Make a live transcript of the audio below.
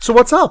So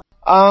what's up?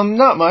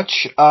 Not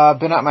much.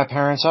 Been at my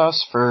parents'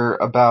 house for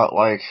about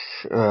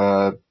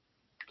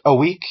a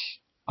week.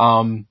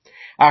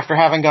 After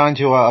having gone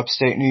to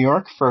upstate New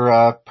York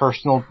for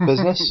personal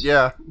business.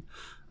 Yeah,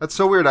 that's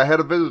so weird. I had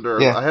a visitor.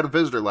 Yeah. I had a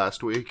visitor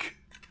last week.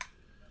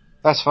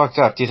 That's fucked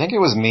up. Do you think it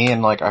was me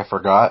and I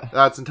forgot?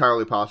 That's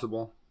entirely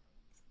possible.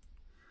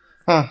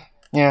 Huh.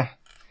 Yeah.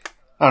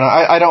 I don't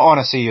know. I don't want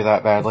to see you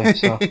that badly.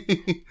 So.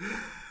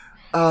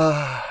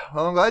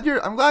 Well, I'm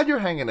glad you're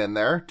hanging in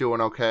there,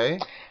 doing okay.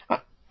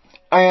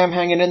 I am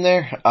hanging in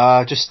there.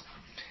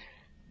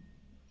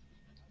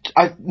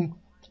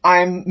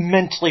 I'm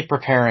mentally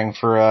preparing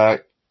for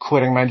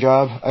quitting my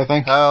job, I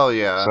think. Hell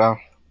yeah. So,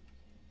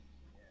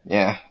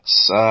 yeah,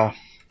 it's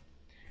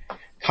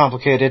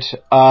complicated.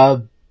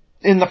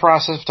 In the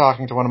process of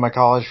talking to one of my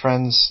college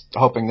friends,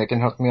 hoping they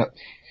can hook me up.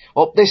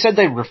 Well, they said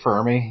they'd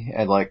refer me,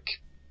 and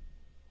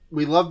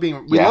we love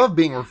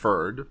being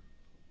referred.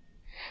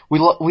 We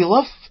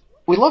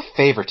love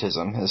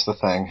favoritism is the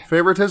thing.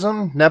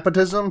 Favoritism,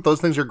 nepotism, those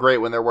things are great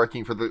when they're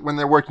working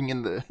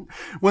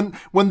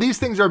when these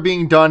things are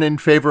being done in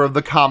favor of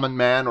the common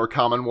man or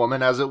common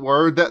woman, as it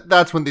were.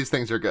 That's when these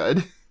things are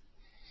good.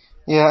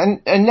 Yeah,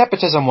 and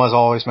nepotism was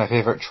always my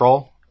favorite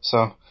troll.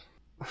 So,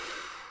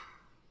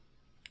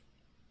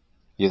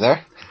 you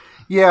there?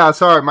 Yeah,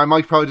 sorry, my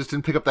mic probably just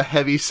didn't pick up the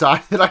heavy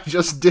sigh that I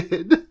just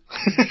did.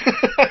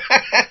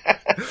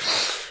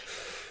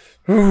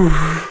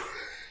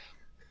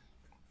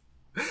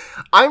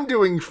 I'm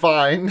doing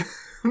fine.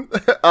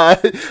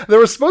 There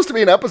was supposed to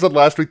be an episode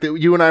last week that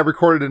you and I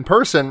recorded in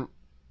person,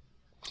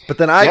 but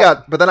then I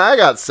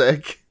got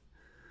sick.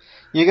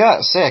 You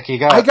got sick. You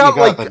got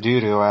the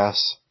doo-doo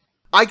ass.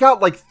 I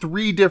got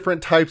 3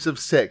 different types of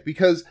sick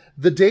because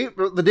the day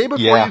before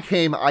you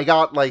came, I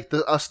got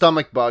a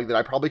stomach bug that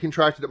I probably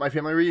contracted at my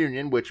family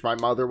reunion, which my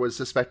mother was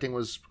suspecting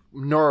was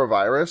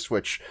norovirus,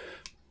 which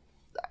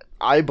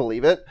I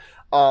believe it.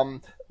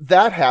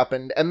 That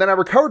happened, and then I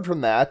recovered from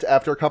that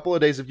after a couple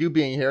of days of you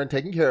being here and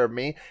taking care of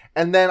me,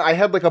 and then I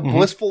had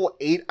blissful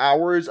 8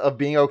 hours of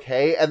being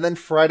okay, and then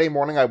Friday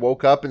morning I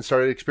woke up and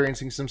started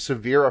experiencing some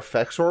severe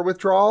Effexor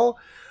withdrawal.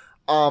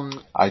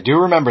 I do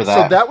remember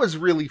that. So that was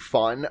really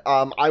fun.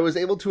 I was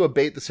able to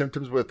abate the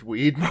symptoms with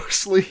weed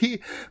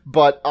mostly,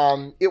 but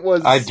it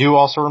was... I do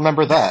also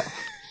remember that.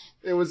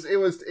 It was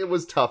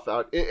tough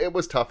out. It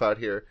was tough out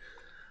here.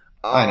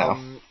 I know.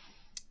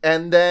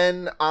 And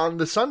then on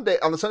the Sunday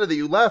that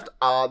you left,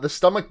 the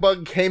stomach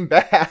bug came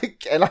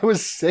back, and I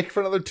was sick for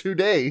another 2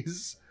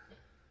 days.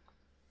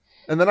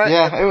 And then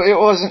it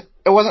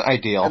wasn't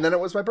ideal. And then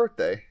it was my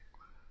birthday.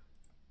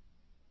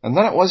 And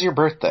then it was your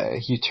birthday.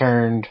 You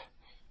turned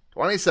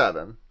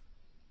 27.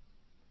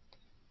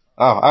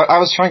 Oh, I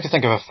was trying to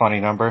think of a funny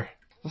number.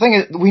 The thing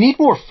is, we need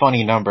more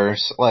funny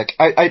numbers.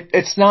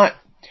 It's not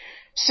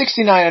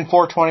 69 and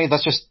 420.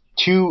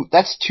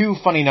 That's two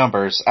funny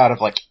numbers out of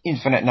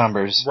infinite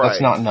numbers. Right.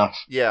 That's not enough.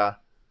 Yeah.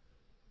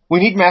 We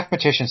need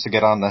mathematicians to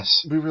get on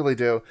this. We really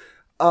do.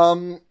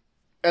 And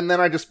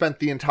then I just spent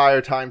the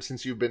entire time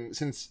since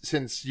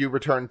you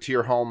returned to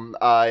your home,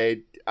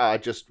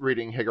 just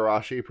reading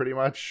Higurashi pretty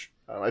much.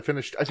 I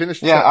finished.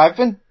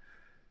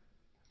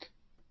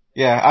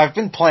 Yeah, I've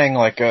been playing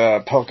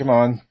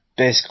Pokemon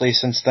basically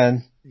since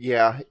then.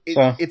 Yeah,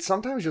 it's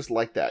sometimes just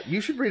like that.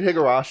 You should read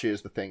Higurashi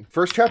is the thing.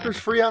 First chapter's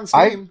free on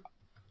Steam.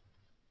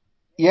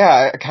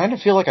 I kind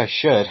of feel like I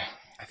should.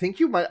 I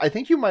think you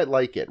might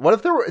like it. What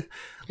if there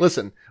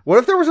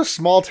was a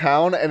small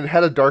town and it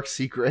had a dark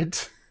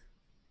secret?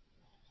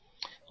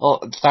 Well,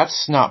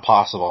 that's not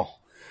possible.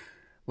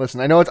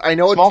 Listen, I know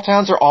small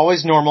towns are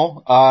always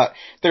normal.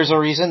 There's a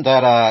reason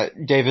that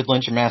David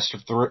Lynch, Master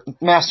of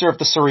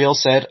the Surreal,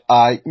 said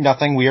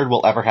nothing weird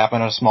will ever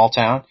happen in a small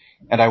town,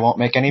 and I won't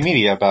make any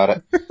media about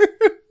it.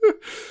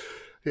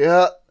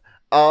 Yeah.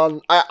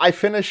 I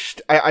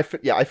finished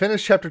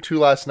chapter 2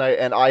 last night,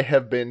 and I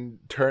have been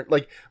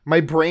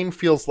my brain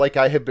feels like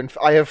I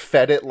have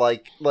fed it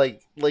like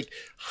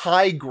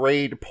high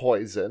grade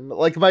poison.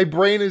 Like my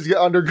brain is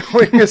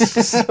undergoing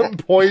some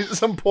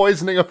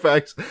poisoning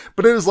effects,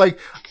 but it is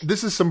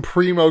this is some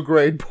primo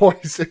grade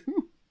poison.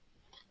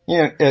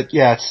 Yeah,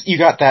 you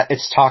got that.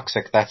 It's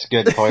toxic. That's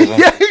good poison.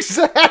 Yeah,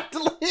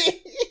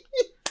 exactly.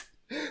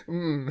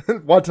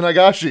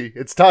 Watanagashi,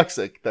 it's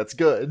toxic. That's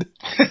good.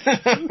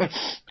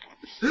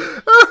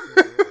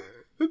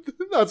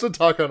 That's what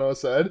Takano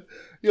said.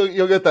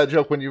 You'll get that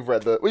joke when you've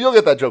read you'll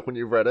get that joke when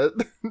you've read it.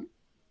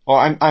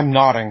 Well, I'm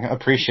nodding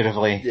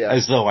appreciatively,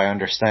 as though I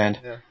understand.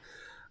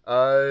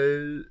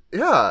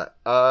 Yeah.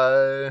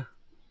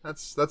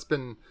 That's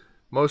been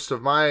most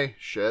of my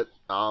shit.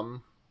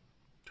 Trying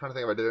to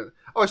think if I did it.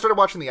 Oh, I started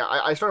watching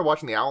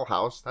the Owl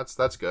House.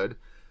 That's good.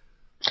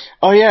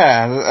 Oh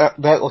yeah,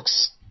 that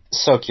looks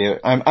so cute.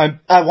 I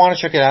want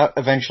to check it out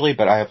eventually,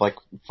 but I have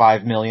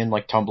 5 million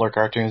Tumblr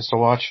cartoons to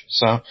watch.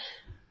 So,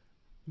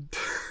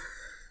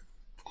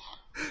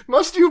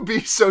 must you be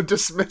so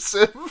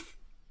dismissive?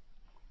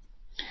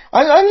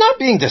 I'm not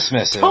being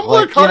dismissive.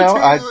 Tumblr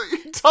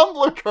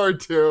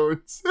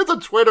cartoons. It's a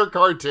Twitter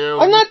cartoon.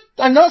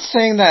 I'm not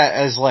saying that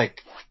as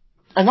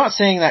I'm not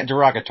saying that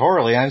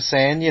derogatorily. I'm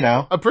saying,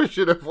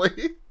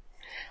 appreciatively.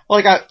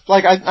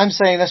 I'm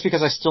saying this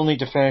because I still need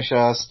to finish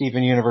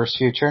Steven Universe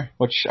Future,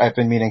 which I've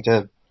been meaning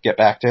to get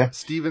back to.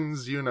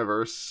 Steven's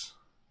Universe.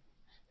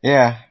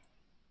 Yeah.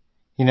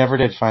 He never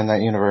did find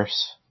that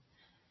universe.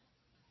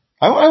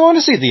 I want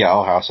to see the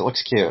Owl House. It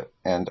looks cute.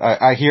 And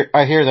I hear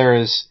there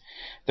is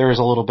a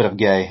little bit of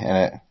gay in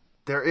it.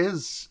 There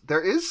is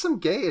some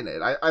gay in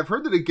it. I've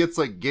heard that it gets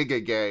like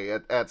giga gay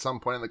at some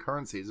point in the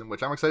current season,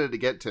 which I'm excited to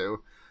get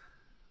to.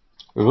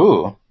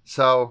 Ooh.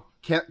 So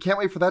can't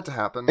wait for that to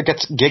happen. It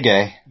gets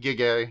giga.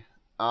 Giga.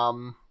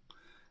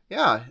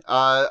 Yeah.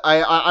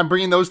 I'm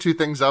bringing those two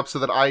things up so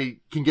that I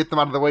can get them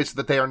out of the way so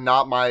that they are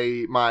not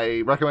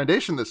my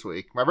recommendation this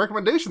week. My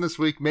recommendation this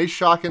week may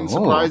shock and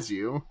surprise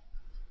you.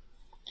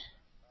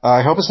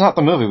 I hope it's not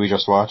the movie we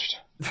just watched.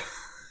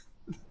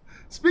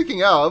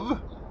 Speaking of...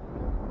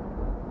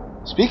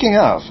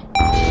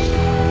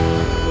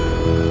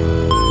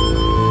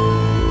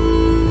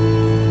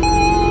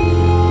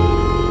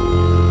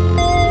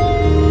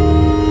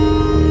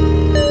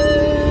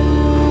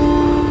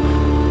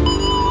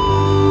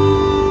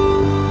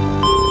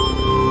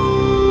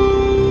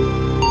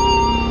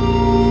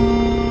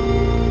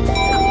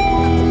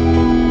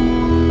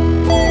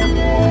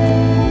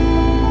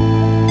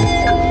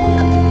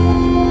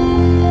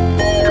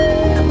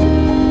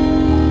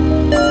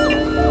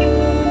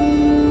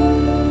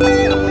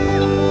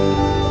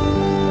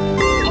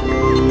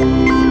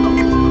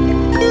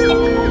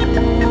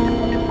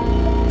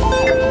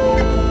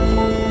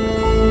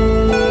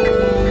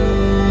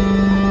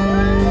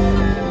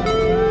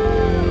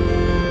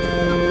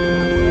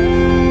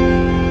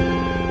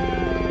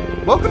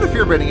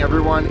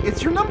 everyone,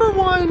 it's your number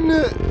one...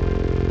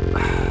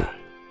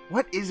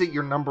 What is it,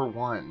 your number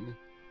one?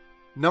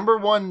 Number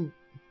one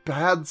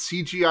bad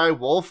CGI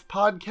wolf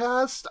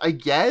podcast, I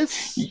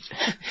guess?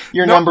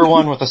 Your number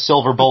one with a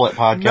silver bullet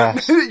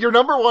podcast. Your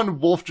number one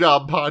wolf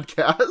job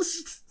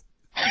podcast.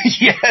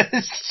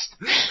 Yes!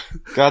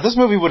 God, this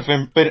movie would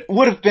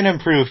have been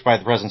improved by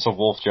the presence of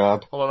Wolf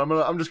Job. Hold on,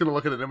 I'm just gonna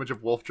look at an image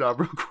of Wolf Job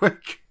real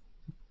quick.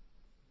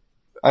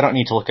 I don't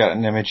need to look at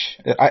an image.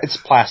 It's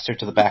plastered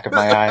to the back of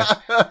my eyes.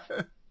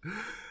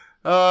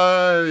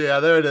 Yeah,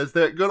 there it is.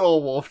 Good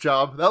old Wolf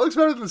Job. That looks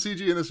better than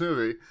CG in this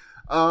movie.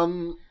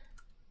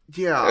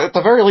 Yeah. At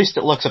the very least,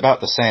 it looks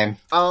about the same.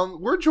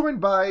 We're joined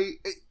by...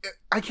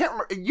 I can't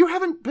remember. You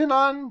haven't been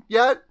on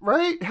yet,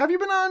 right? Have you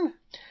been on?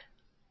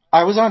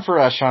 I was on for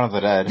Shaun of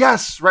the Dead.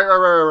 Yes!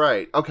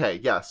 Right.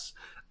 Okay, yes.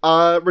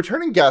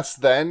 Returning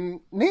guest, then,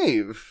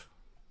 Neve.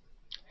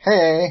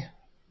 Hey.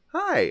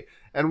 Hi.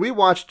 And we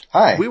watched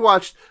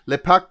Le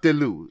Pacte de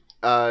Loup.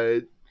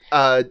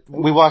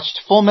 We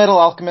watched Full Metal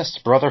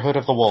Alchemist Brotherhood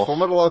of the Wolf. Full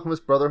Metal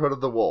Alchemist Brotherhood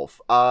of the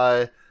Wolf.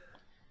 And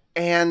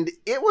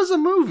it was a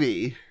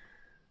movie.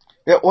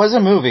 It was a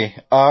movie.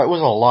 It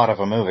was a lot of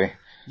a movie.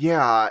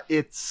 Yeah,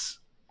 it's...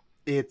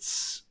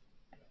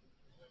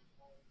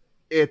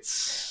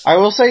 I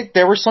will say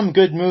there were some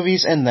good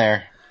movies in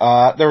there.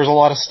 There was a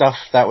lot of stuff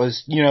that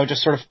was,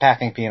 just sort of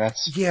packing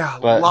peanuts. Yeah,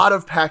 a lot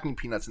of packing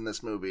peanuts in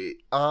this movie.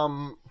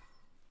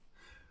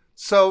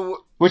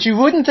 Which you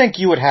wouldn't think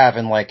you would have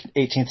in,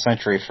 18th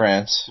century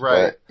France.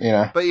 Right.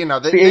 But,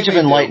 the Age of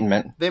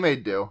Enlightenment. They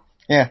made do.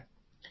 Yeah.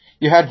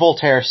 You had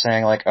Voltaire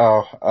saying,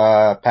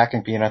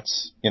 packing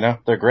peanuts,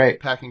 they're great.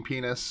 Packing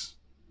penis.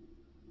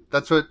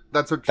 That's what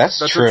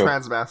true.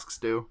 trans masks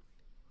do.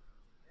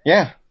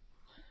 Yeah.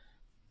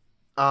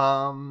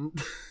 I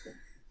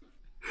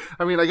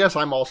mean, I guess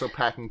I'm also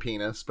packing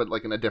penis, but,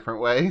 in a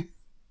different way.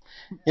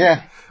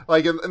 Yeah.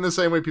 In the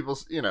same way people,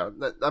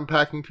 I'm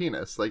packing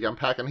penis. I'm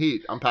packing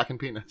heat. I'm packing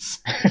penis.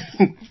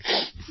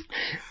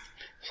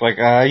 It's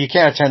you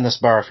can't attend this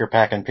bar if you're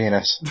packing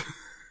penis.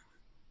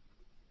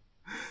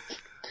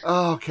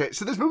 Okay,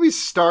 so this movie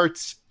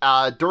starts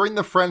during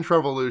the French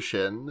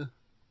Revolution.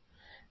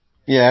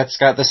 Yeah, it's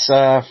got this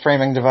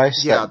framing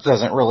device that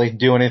doesn't really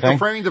do anything. The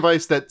framing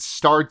device that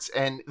starts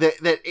and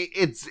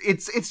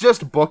it's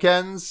just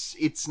bookends.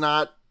 It's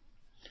not.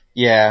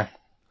 Yeah.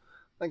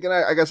 I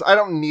guess I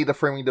don't need a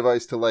framing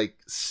device to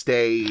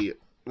stay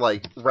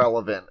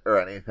relevant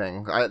or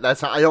anything. I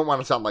don't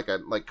want to sound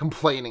like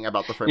complaining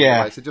about the framing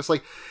device. It's just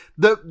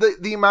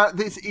the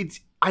amount.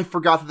 I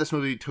forgot that this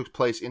movie took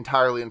place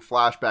entirely in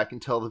flashback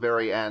until the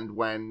very end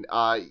when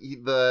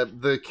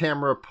the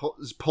camera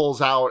pulls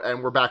out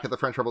and we're back at the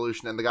French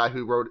Revolution and the guy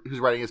who's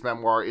writing his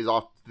memoir is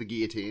off the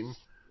guillotine.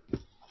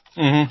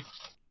 Mm-hmm.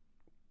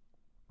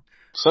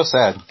 So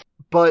sad.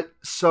 But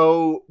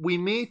so we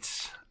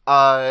meet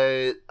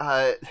our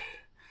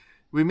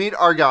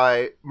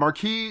guy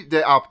Marquis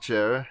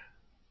d'Apiche.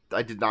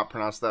 I did not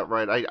pronounce that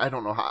right. I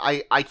don't know how.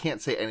 I can't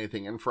say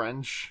anything in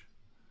French.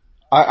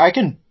 I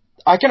can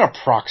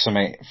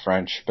approximate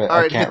French, but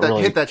I can't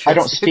really. Hit that shit. I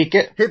don't speak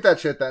it. Hit that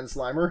shit then,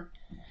 Slimer.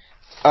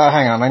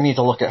 Hang on, I need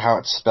to look at how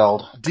it's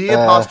spelled.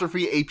 D''Apcher.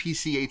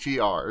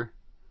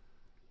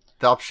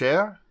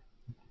 D'Apiche?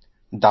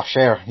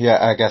 D'Apiche, yeah,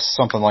 I guess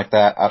something like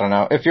that. I don't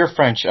know. If you're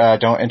French,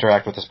 don't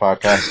interact with this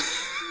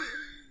podcast.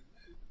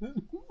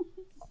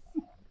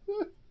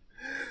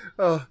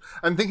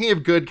 I'm thinking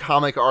of good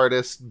comic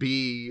artist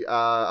B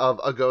of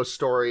A Ghost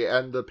Story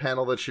and the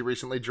panel that she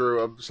recently drew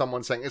of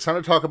someone saying it's time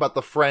to talk about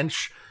the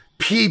French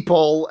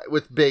people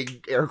with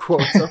big air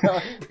quotes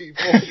around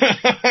people.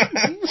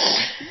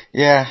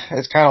 Yeah,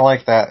 it's kind of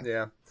like that.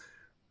 Yeah.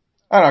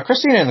 I don't know.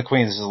 Christina and the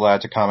Queens is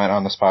allowed to comment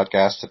on this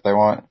podcast if they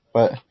want,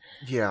 but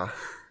yeah.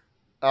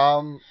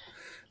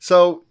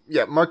 So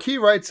yeah, Marquis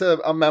writes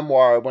a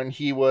memoir when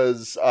he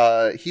was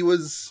when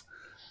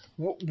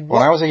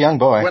I was a young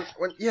boy.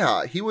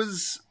 He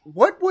was.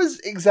 What was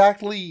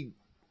exactly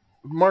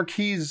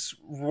Marquis'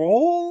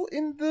 role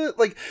in the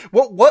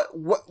What?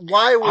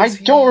 Why was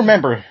I don't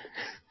remember.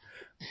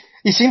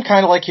 He seemed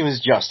kind of like he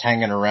was just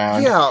hanging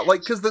around. Yeah,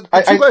 because the two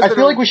I guys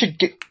feel like we should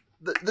get.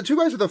 The two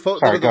guys are the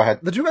Sorry, go ahead.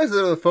 The two guys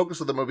that are the focus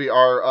of the movie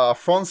are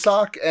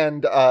Fronsac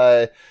and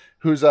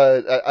who's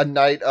a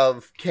knight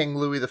of King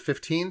Louis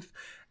XV,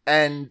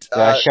 and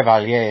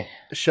Chevalier.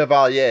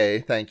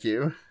 Chevalier, thank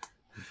you.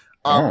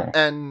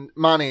 And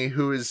Mani,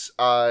 who is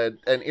an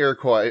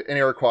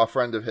Iroquois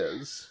friend of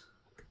his,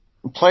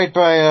 played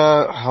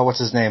by what's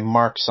his name,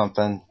 Mark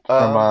something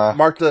from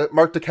Mark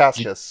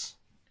Dacascos.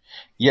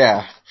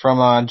 Yeah,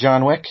 from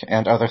John Wick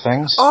and other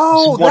things.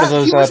 Oh,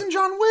 he was in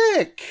John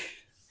Wick.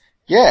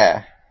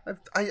 Yeah,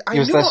 I he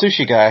was knew that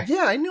sushi guy.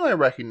 Yeah, I knew I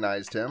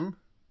recognized him.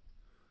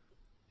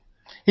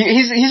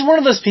 He's one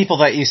of those people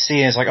that you see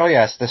and it's like, oh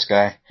yeah, it's this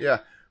guy. Yeah,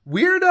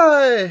 weird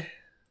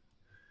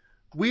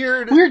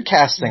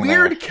casting.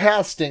 Weird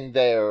casting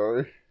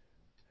there.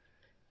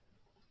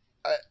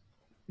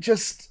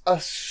 Just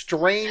a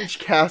strange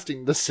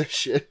casting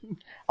decision.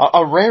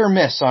 A rare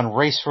miss on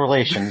race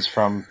relations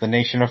from the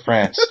nation of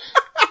France.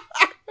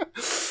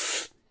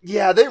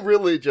 Yeah, they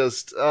really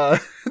just. Oh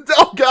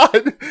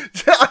God!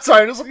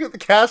 Sorry, I'm just looking at the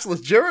cast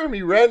list.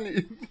 Jeremy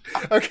Renner.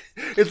 Okay,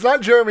 it's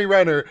not Jeremy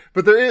Renner,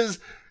 but there is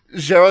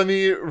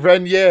Jeremy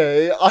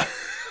Renier on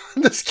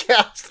this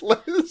cast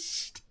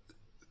list.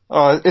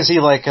 Oh, is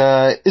he like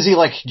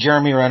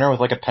Jeremy Renner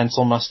with like a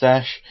pencil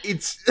mustache?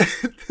 It's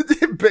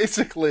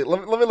basically.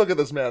 Let me look at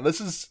this man.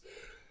 This is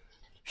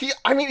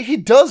he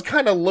does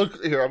kind of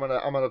look here. I'm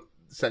gonna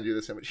send you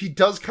this image. He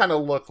does kind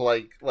of look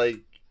like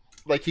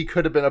he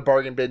could have been a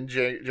bargain bin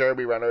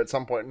Jeremy Renner at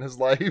some point in his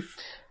life.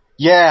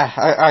 Yeah,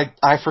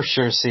 I for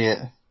sure see it.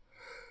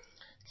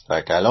 It's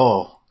like,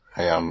 hello,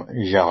 I am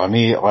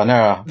Jeremy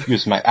Renner.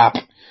 Use my app.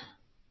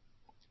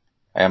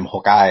 I am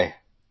Hawkeye.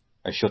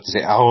 I shoot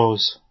the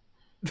arrows.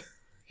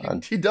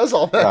 He does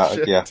all that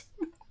shit. Yeah.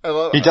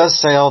 He does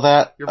say all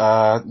that.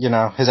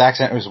 His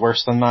accent was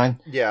worse than mine.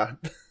 Yeah.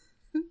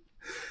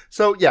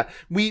 So yeah,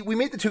 we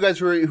meet the two guys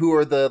who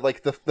are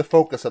the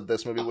focus of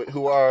this movie,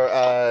 who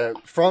are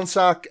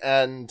Fronsac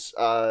and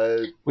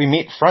we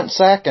meet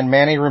Fronsac and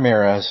Manny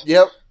Ramirez.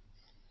 Yep.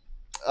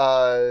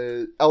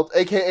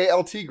 AKA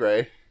El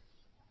Tigre.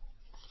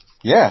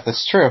 Yeah,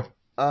 that's true.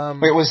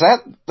 Wait, was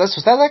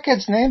that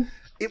kid's name?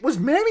 It was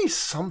Manny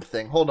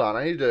something. Hold on,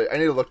 I need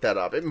to look that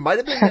up. It might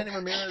have been Manny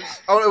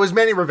Ramirez. Oh, it was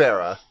Manny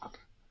Rivera.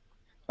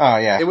 Oh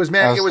yeah, it was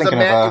Manny.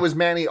 It was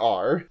Manny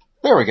R.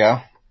 There we go.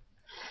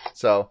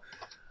 So.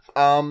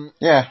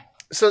 Yeah.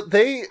 So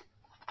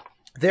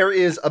there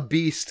is a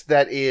beast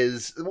that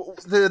is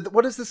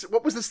what is this?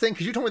 What was this thing?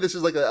 Because you told me this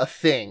is like a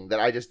thing that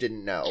I just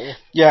didn't know.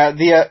 Yeah,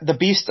 the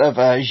beast of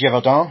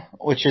Gévaudan,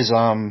 which is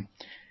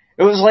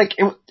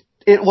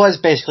it was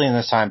basically in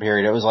this time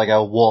period. It was like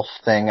a wolf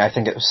thing. I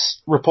think it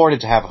was reported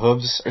to have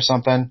hooves or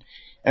something,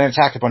 and it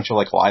attacked a bunch of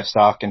like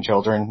livestock and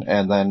children.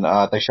 And then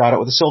they shot it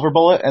with a silver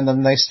bullet, and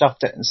then they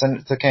stuffed it and sent it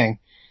to the king.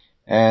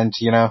 And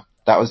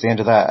that was the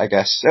end of that, I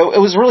guess. It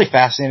was really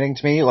fascinating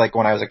to me, like,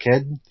 when I was a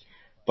kid,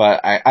 but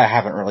I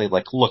haven't really,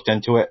 like, looked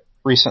into it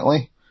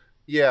recently.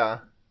 Yeah.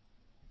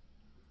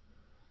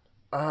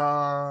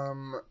 I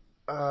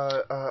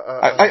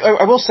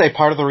will say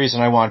part of the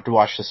reason I wanted to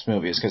watch this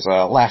movie is because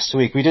last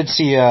week we did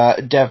see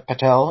Dev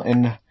Patel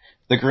in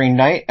The Green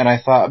Knight, and I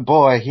thought,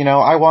 boy,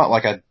 I want,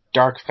 like, a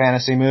dark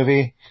fantasy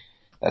movie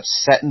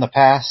that's set in the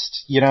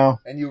past,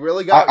 And you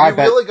really got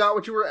really got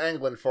what you were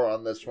angling for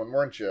on this one,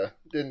 weren't you?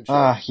 Didn't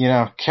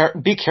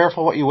you? Be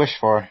careful what you wish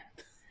for.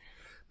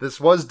 This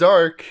was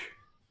dark.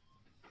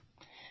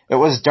 It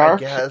was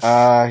dark.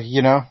 I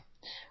guess.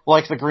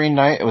 Like The Green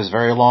Knight, it was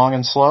very long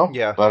and slow.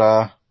 Yeah.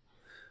 But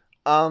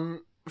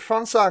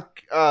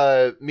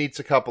Fronsac meets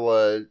a couple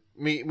of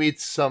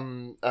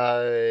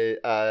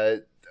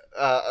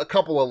a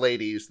couple of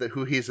ladies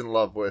who he's in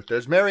love with.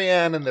 There's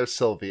Marianne and there's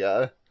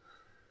Sylvia.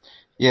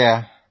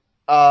 Yeah.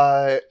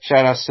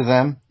 Shout outs to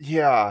them.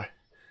 Yeah.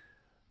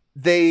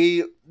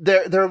 They're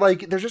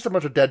like, there's just a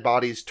bunch of dead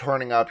bodies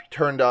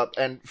turned up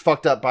and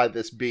fucked up by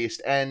this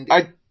beast. And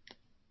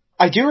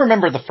I do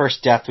remember the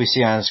first death we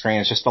see on the screen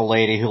is just a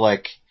lady who,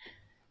 like,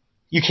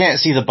 you can't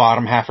see the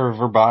bottom half of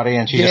her body,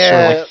 and she's just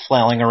sort of like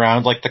flailing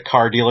around like the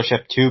car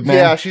dealership tube man.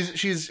 Yeah,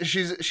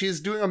 she's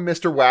doing a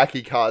Mr.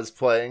 Wacky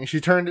cosplaying.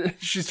 She's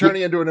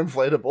turning into an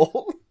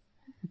inflatable.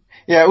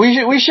 Yeah,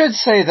 we should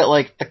say that,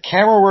 like, the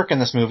camera work in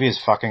this movie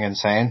is fucking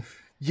insane.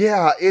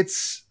 Yeah,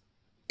 it's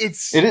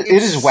It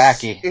is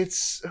wacky.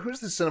 It's who's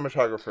the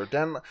cinematographer?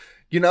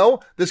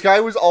 This guy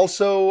was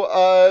also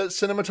a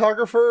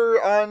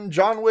cinematographer on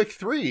John Wick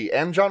 3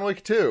 and John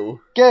Wick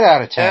 2. Get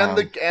out of town.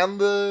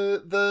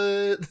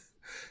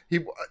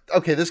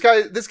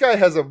 This guy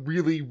has a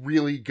really,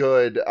 really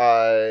good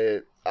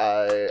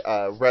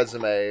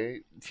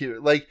resume here.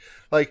 Like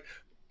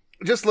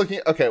just looking.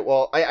 Okay,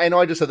 well, I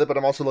know I just said that, but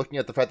I'm also looking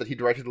at the fact that he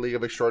directed League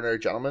of Extraordinary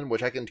Gentlemen,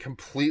 which I can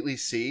completely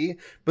see.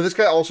 But this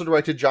guy also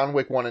directed John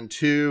Wick 1 and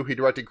 2. He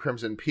directed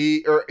Crimson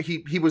Peak, or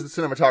he was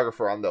the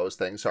cinematographer on those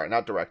things. Sorry,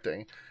 not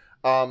directing.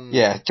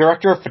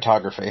 Director of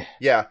photography.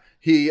 Yeah,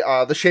 he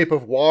The Shape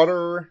of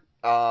Water.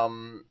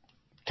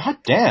 God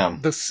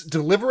damn.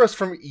 Deliver Us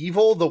from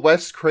Evil, the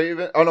Wes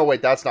Craven. Oh no,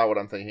 wait, that's not what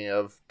I'm thinking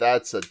of.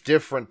 That's a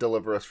different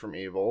Deliver Us from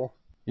Evil.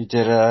 You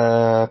did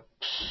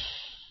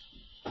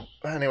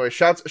Anyway,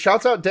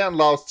 shouts out Dan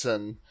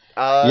Laustsen.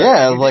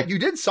 You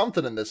did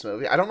something in this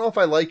movie. I don't know if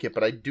I like it,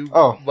 but I do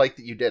like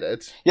that you did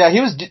it. Yeah,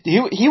 he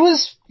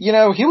was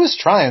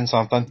trying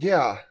something.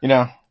 Yeah. He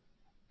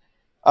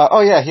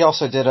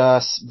also did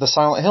the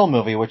Silent Hill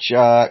movie, which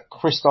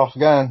Christophe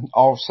Gans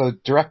also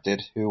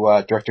directed, who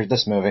directed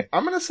this movie.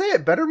 I'm gonna say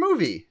it, better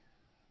movie.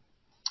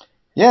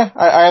 Yeah,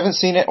 I haven't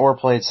seen it or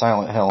played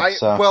Silent Hill.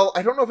 Well,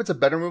 I don't know if it's a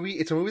better movie.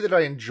 It's a movie that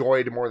I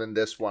enjoyed more than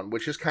this one,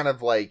 which is kind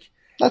of like...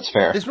 That's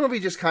fair. This movie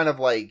just kind of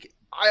like...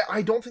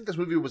 I don't think this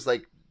movie was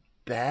like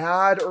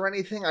bad or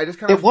anything. I just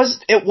kind of...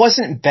 It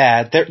wasn't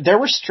bad. There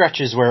were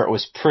stretches where it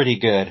was pretty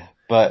good,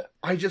 but...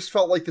 I just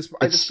felt like this...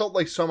 I just felt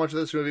like so much of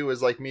this movie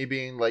was like me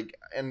being like,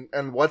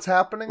 and what's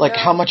happening Like,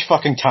 now? how much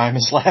fucking time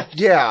is left?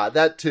 Yeah,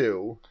 that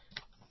too.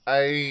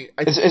 I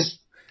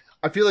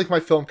feel like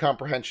my film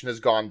comprehension has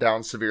gone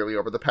down severely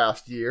over the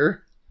past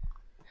year.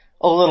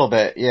 A little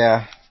bit,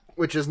 yeah.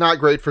 Which is not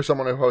great for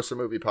someone who hosts a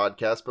movie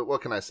podcast, but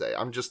what can I say?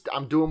 I'm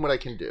doing what I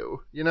can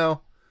do, you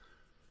know?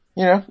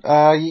 You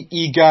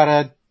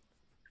gotta...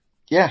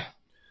 Yeah.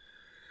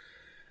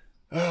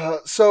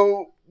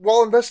 So,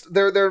 while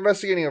they're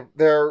investigating,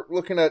 they're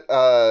looking at,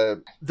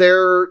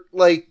 they're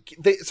looking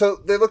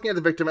at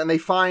the victim, and they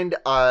find,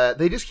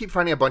 they just keep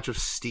finding a bunch of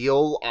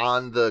steel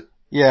on the...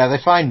 Yeah, they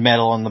find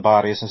metal in the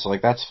bodies, and it's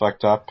like, that's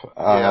fucked up.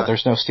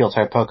 There's no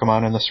steel-type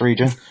Pokemon in this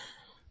region.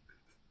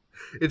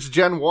 It's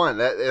Gen 1.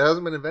 It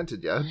hasn't been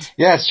invented yet.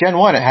 Yeah, it's Gen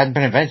 1. It hadn't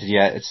been invented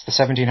yet. It's the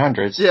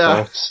 1700s,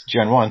 so it's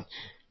Gen 1.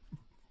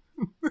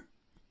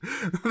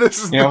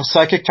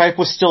 Psychic type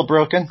was still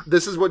broken.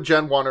 This is what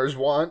Gen 1ers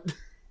want.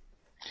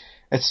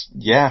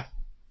 Yeah.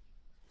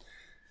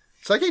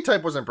 Psychic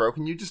type wasn't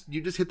broken. You just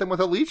hit them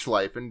with a leech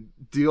life and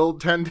deal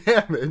 10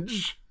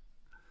 damage.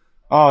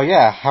 Oh,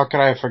 yeah. How could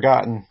I have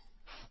forgotten?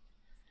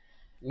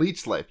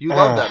 Leech life. You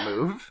love that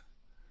move.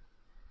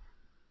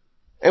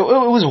 It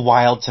was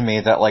wild to me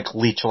that, like,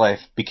 Leech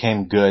Life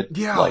became good,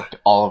 like,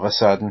 all of a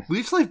sudden.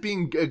 Leech Life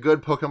being a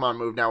good Pokemon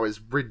move now is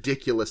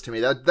ridiculous to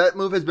me. That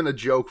move has been a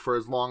joke for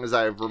as long as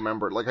I've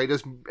remembered. Like,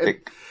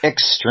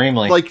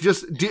 extremely. Like,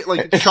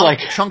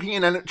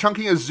 chunking a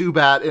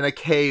Zubat in a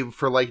cave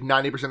for, like,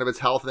 90% of its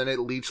health, and then it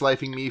Leech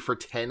Lifing me for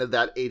 10 of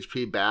that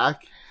HP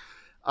back,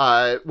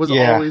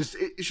 always...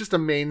 It's just a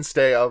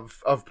mainstay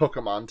of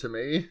Pokemon to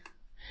me.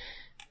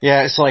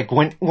 Yeah, it's like,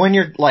 when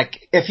you're,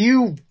 like, if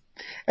you're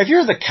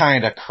the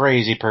kind of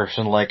crazy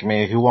person like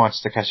me who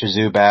wants to catch a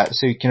Zubat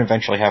so you can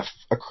eventually have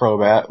a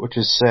Crobat, which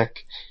is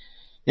sick,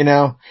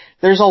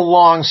 there's a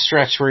long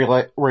stretch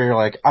where you're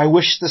like, I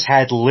wish this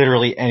had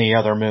literally any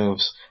other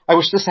moves. I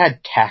wish this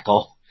had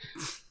Tackle.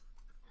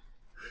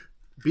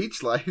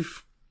 Beach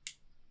Life.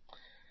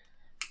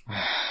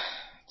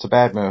 It's a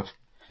bad move.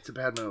 It's a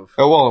bad move.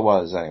 Oh, well, it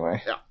was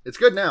anyway. Yeah, it's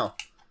good now.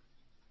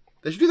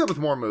 They should do that with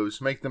more moves.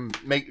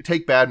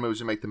 Take bad moves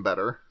and make them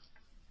better.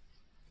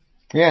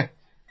 Yeah.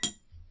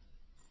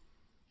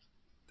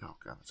 Oh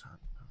god, that's hot.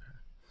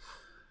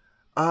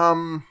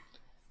 Okay.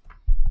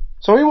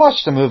 So we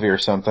watched a movie or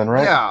something,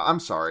 right? Yeah,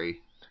 I'm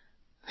sorry.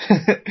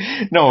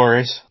 No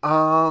worries.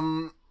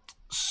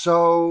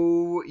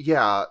 So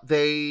yeah,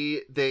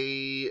 they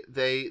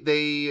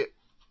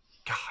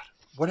God,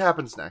 what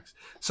happens next?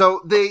 So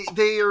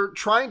they are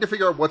trying to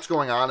figure out what's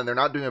going on, and they're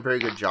not doing a very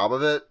good job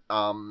of it.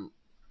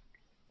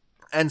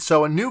 And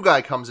so a new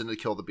guy comes in to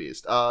kill the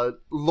beast.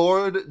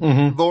 Lord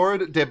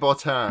de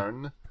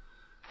Botern.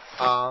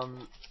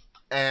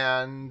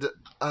 And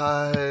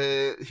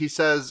he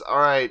says, "All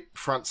right,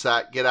 front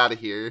sack, get out of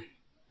here."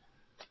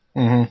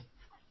 Mm-hmm.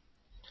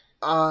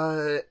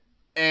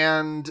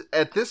 And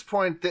at this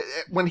point,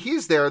 when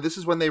he's there, this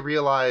is when they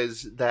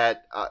realize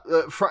that,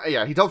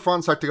 he told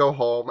Fronsack to go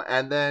home,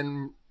 and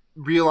then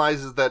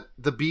realizes that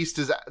the beast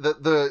is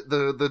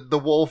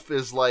the wolf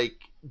is like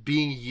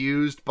being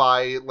used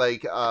by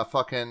like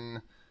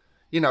fucking,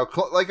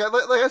 like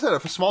I said,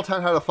 if a small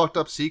town had a fucked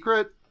up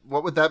secret,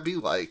 what would that be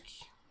like?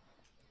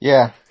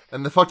 Yeah.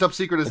 And the fucked up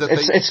secret is that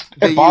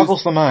it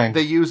boggles the mind.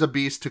 They use a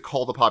beast to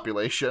cull the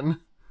population.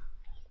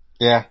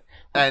 Yeah.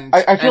 And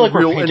I feel like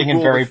we're painting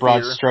in very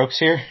broad strokes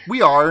here.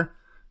 We are.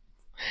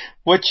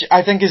 Which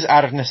I think is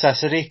out of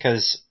necessity,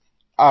 because,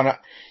 I don't know.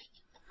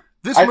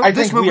 I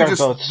think we are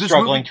both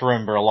struggling to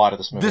remember a lot of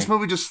this movie. This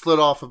movie just slid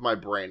off of my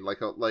brain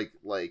like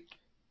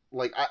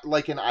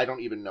and I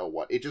don't even know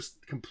what. It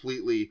just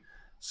completely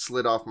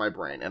slid off my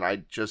brain, and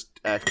I just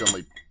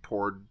accidentally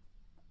poured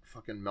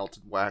fucking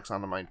melted wax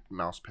onto my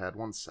mouse pad.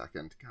 1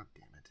 second. God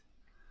damn it.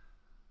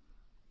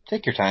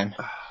 Take your time.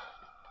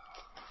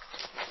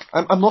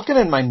 I'm looking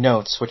in my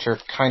notes, which are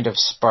kind of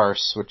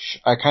sparse,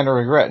 which I kind of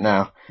regret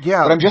now.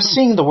 Yeah. But I'm just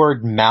seeing the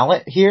word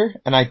mallet here,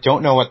 and I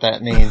don't know what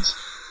that means.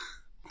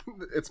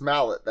 It's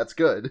mallet. That's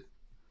good.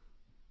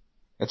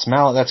 It's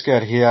mallet. That's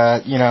good. He,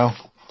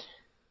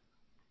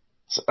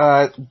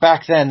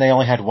 back then they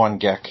only had one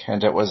Gick,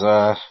 and it was,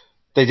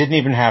 they didn't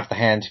even have the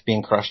hand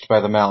being crushed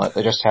by the mallet.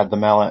 They just had the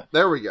mallet.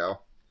 There we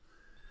go.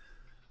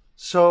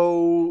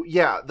 So,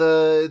 yeah,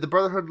 the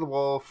Brotherhood of the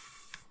Wolf...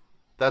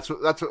 The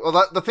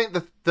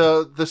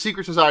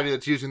secret society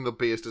that's using the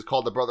beast is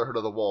called the Brotherhood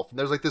of the Wolf. And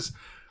there's like this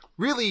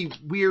really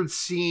weird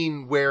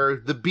scene where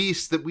the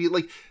beast that we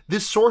like,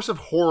 this source of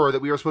horror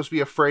that we were supposed to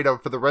be afraid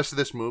of for the rest of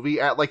this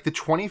movie, at like the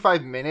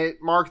 25-minute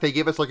mark, they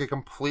give us like a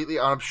completely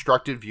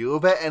unobstructed view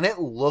of it, and it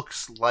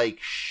looks like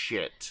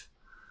shit.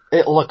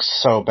 It looks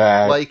so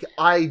bad.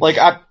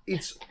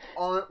 It's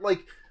on like.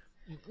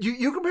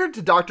 You compared it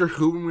to Doctor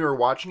Who when we were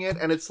watching it,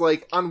 and it's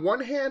like, on one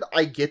hand,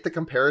 I get the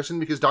comparison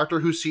because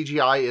Doctor Who's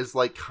CGI is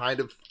like kind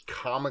of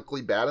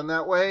comically bad in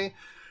that way,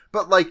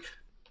 but like,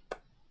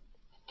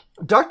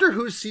 Doctor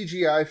Who's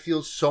CGI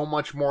feels so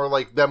much more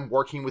like them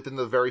working within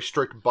the very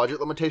strict budget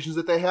limitations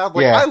that they have.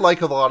 Like, yeah. I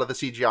like a lot of the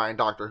CGI in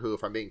Doctor Who,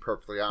 if I'm being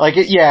perfectly honest.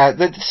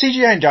 The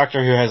CGI in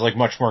Doctor Who has like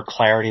much more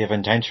clarity of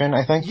intention,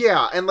 I think.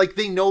 Yeah, and like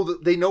they know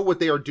what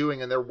they are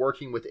doing, and they're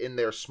working within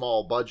their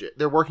small budget.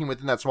 They're working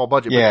within that small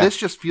budget. Yeah. But this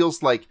just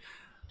feels like,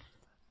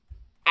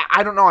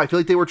 I don't know. I feel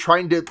like they were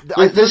trying to.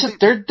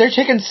 They're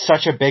taking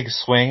such a big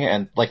swing,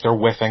 and like they're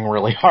whiffing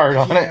really hard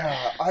on it.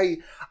 Yeah,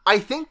 I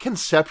think I'm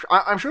sure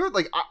that,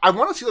 like, I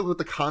want to see like what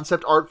the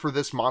concept art for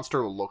this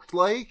monster looked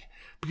like,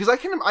 because I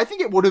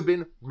think it would have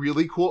been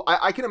really cool.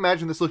 I can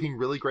imagine this looking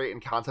really great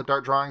in concept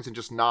art drawings and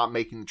just not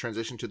making the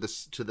transition to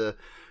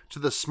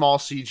the small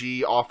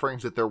CG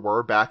offerings that there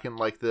were back in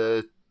like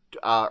the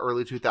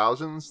early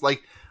 2000s.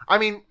 Like, I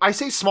mean, I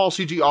say small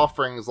CG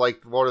offerings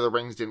like Lord of the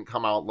Rings didn't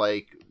come out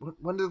like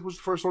when was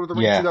the first Lord of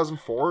the Rings?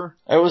 2004.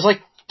 It was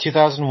like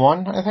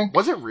 2001, I think.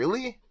 Was it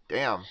really?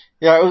 Damn.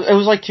 Yeah, it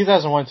was like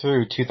 2001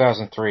 through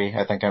 2003,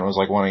 I think, and it was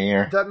like one a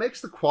year. That makes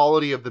the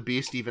quality of the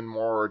beast even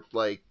more,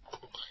 like,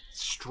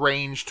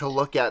 strange to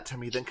look at to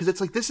me then, because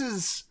it's like, this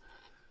is...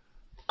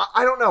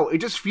 I don't know, it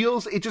just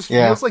feels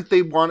like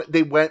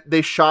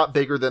they shot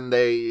bigger than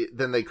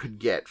they could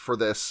get for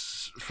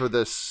this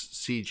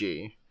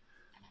CG.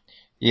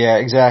 Yeah,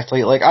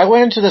 exactly. Like, I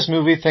went into this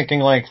movie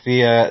thinking, like,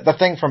 the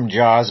thing from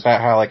Jaws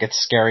about how, like,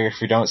 it's scary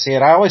if you don't see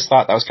it, I always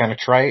thought that was kind of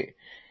trite.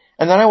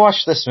 And then I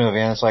watched this movie,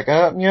 and it's like,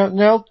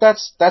 no,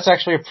 that's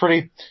actually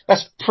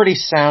that's pretty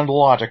sound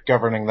logic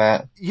governing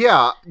that.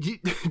 Yeah,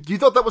 you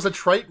thought that was a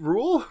trite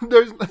rule?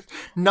 There's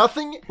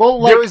nothing. Well,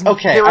 like,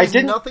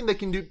 nothing that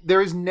can do.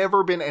 There has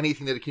never been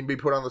anything that can be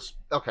put on the.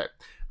 Okay,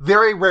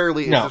 very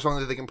rarely is there something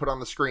that they can put on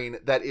the screen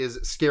that is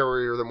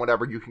scarier than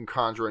whatever you can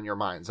conjure in your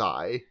mind's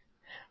eye.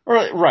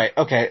 Right.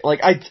 Okay. Like,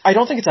 I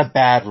don't think it's a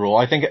bad rule.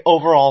 I think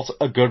overall it's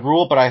a good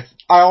rule, but I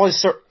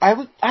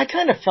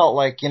kind of felt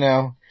like,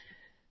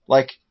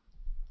 like.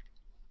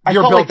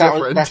 You're built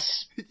different.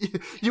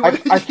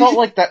 I felt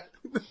like that.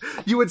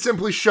 You would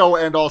simply show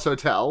and also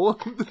tell.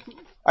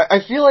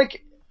 I feel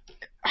like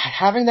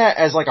having that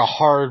as like a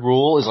hard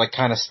rule is like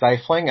kind of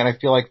stifling, and I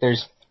feel like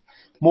there's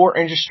more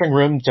interesting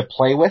room to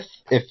play with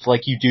if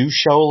like you do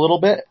show a little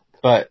bit,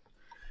 but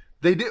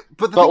they did.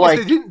 But the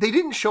thing is, they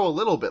didn't show a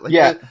little bit. Like,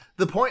 yeah.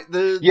 The point.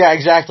 Yeah,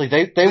 exactly.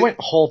 They went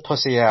whole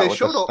pussy out with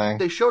this thing.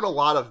 They showed a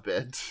lot of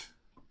bit.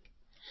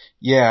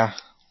 Yeah.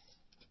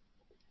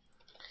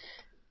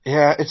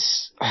 Yeah,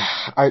 it's...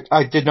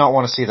 I did not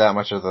want to see that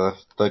much of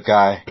the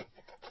guy.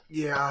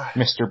 Yeah.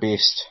 Mr.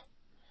 Beast.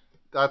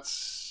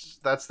 That's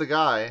the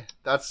guy.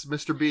 That's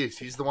Mr. Beast.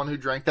 He's the one who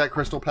drank that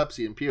Crystal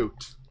Pepsi and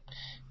puked.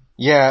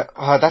 Yeah,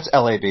 that's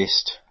L.A.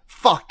 Beast.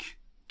 Fuck.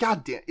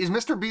 God damn. Is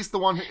Mr. Beast the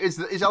one who...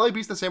 Is L.A.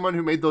 Beast the same one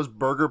who made those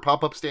burger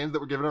pop-up stands that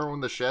were giving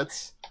everyone the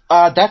shits?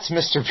 That's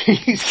Mr.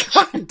 Beast.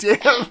 God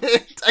damn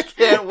it. I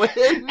can't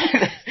win.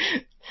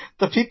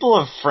 The people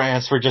of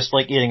France were just,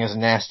 like, eating his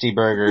nasty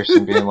burgers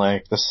and being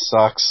like, this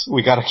sucks.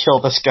 We gotta kill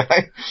this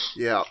guy.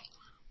 Yeah.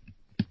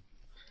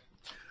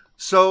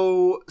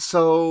 So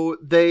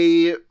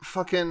they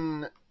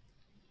fucking...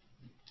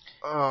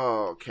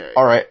 Oh, okay.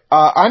 Alright,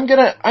 I'm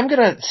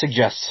gonna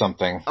suggest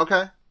something.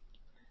 Okay.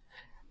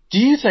 Do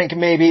you think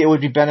maybe it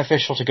would be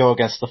beneficial to go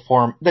against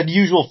the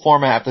usual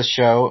format of the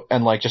show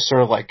and, like, just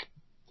sort of, like,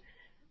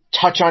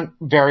 touch on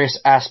various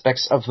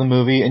aspects of the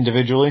movie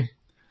individually?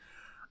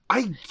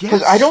 I guess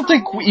because I don't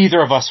think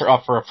either of us are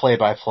up for a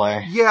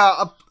play-by-play.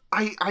 Yeah,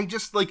 I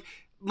just like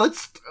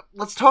let's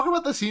talk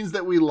about the scenes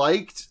that we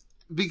liked,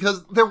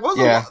 because there was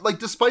a lot, like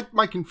despite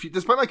my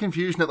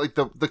confusion at like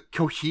the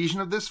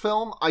cohesion of this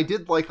film, I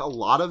did like a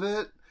lot of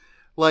it.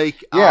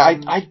 Like I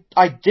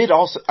did.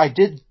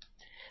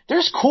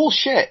 there's cool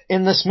shit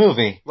in this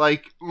movie.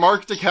 Like,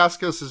 Mark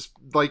Dacascos is,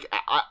 like,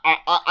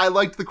 I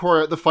liked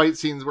the fight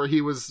scenes where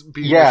he was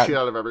beating the shit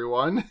out of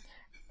everyone.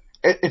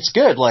 It's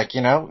good, like,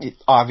 you know,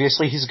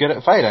 obviously he's good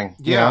at fighting.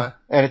 Yeah. You know?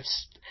 And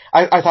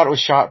I thought it was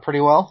shot pretty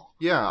well.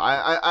 Yeah,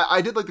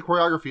 I did like the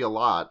choreography a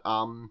lot.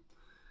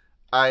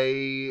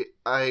 I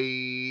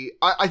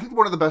think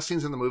one of the best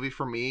scenes in the movie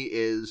for me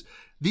is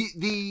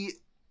the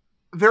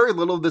very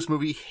little of this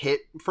movie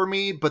hit for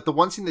me, but the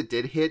one scene that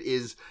did hit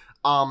is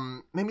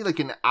maybe like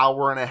an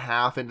hour and a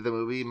half into the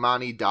movie,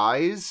 Mani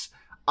dies.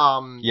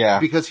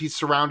 Because he's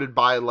surrounded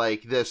by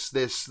like this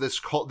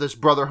cult, this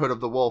Brotherhood of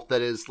the Wolf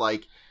that is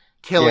like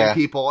killing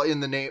people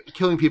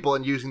killing people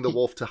and using the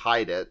wolf to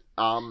hide it.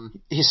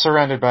 He's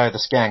surrounded by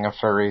this gang of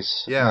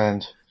furries. Yeah,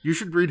 and you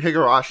should read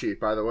Higurashi,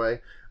 by the way.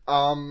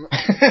 And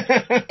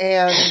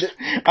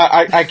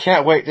I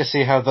can't wait to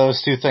see how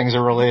those two things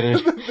are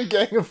related. The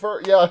gang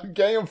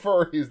of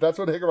furries. That's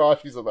what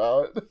Higurashi's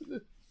about.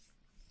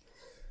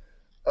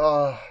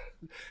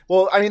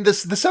 Well, I mean, the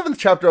 7th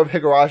chapter of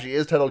Higurashi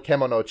is titled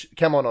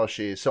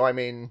Kemonoshi, so I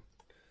mean,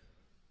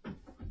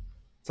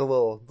 it's a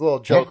little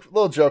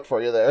joke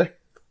for you there.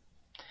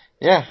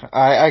 Yeah,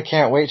 I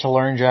can't wait to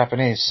learn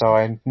Japanese, so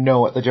I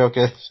know what the joke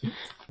is.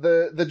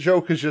 The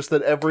joke is just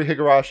that every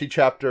Higurashi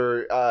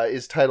chapter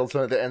is titled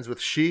something that ends with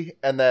shi,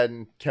 and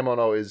then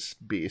kemono is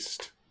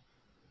beast.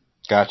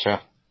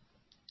 Gotcha.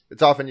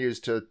 It's often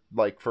used to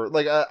like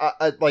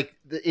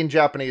in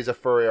Japanese, a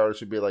furry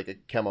artist would be like a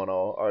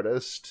kemono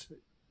artist,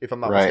 if I'm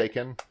not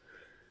mistaken.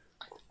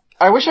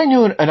 I wish I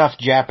knew enough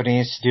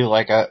Japanese to do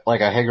like a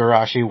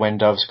Higurashi when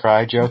doves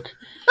cry joke.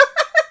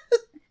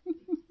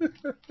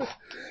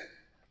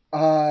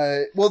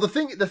 Well, the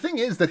thing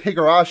is that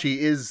Higurashi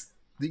is,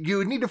 you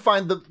would need to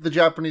find the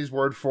Japanese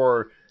word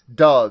for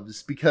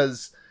doves,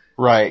 because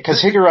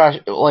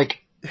Higurashi, like,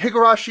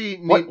 Higurashi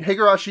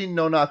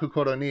no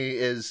Nakukoro ni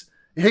is,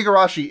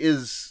 Higurashi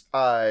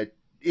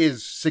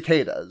is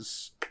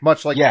cicadas,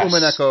 much like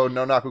Umineko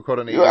no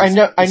Nakukoro ni. I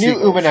knew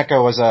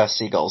Umineko was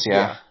seagulls.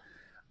 Yeah.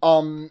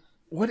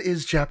 What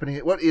is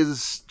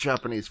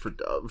Japanese for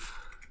dove?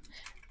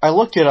 I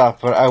looked it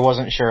up, but I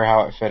wasn't sure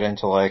how it fit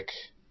into, like,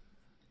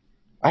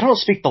 I don't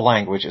speak the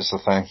language is the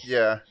thing.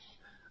 Yeah.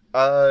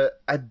 I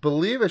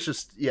believe it's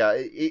just,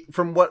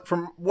 from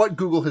what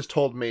Google has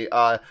told me,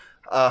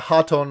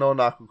 Hato no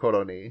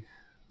Nakukoro ni.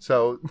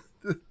 So,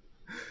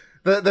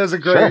 there's a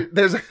great,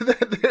 there's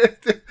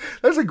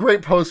a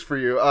great post for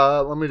you.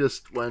 Let me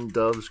just, when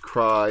doves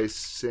cry,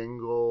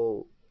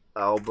 single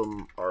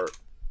album art.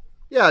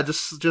 Yeah,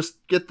 just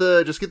get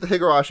the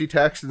Higurashi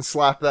text and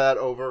slap that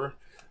over,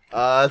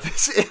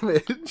 this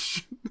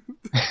image.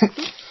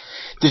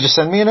 Did you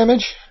send me an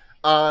image?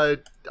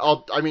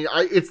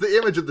 It's the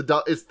image of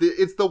the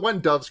it's the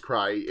when doves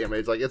cry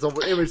image. Like, it's an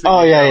image.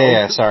 Oh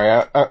yeah.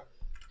 Sorry.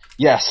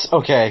 Yes.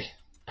 Okay.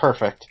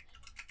 Perfect.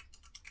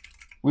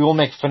 We will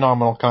make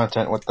phenomenal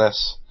content with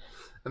this.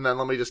 And then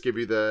let me just give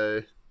you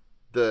the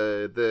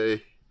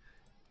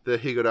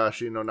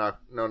Higurashi no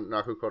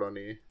Nakukoro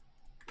ni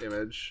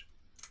image.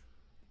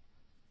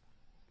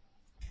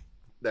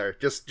 There.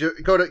 Just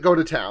go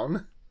to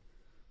town.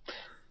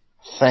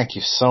 Thank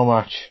you so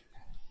much.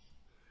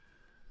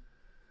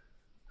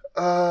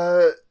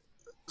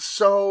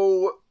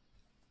 So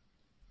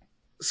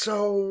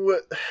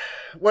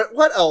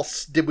what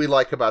else did we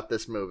like about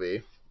this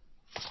movie?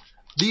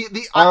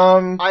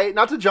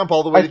 Not to jump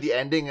all the way to the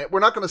ending. We're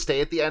not going to stay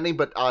at the ending,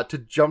 but to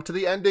jump to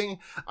the ending,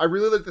 I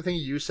really like the thing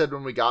you said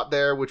when we got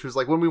there, which was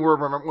like when we were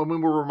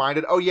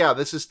reminded, oh yeah,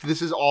 this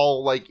is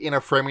all like in a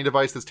framing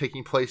device that's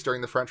taking place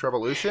during the French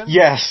Revolution.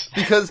 Yes,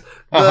 because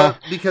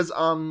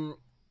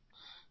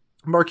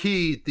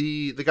Marquis,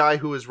 the guy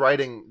who is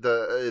writing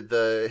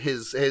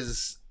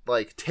his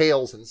like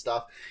tales and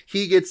stuff,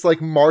 he gets like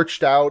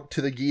marched out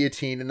to the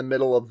guillotine in the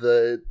middle of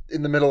the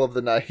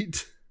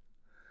night.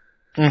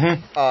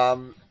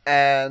 Mm-hmm.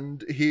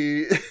 And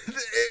you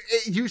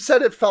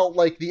said it felt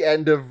like the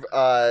end of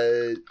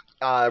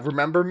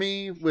Remember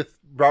Me with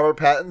Robert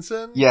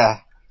Pattinson.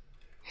 Yeah,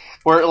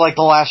 where like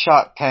the last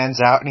shot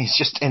pans out and he's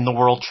just in the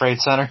World Trade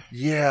Center.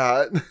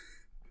 Yeah.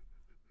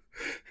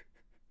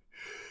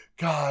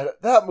 God,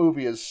 that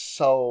movie is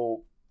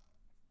so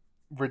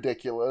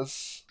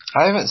ridiculous.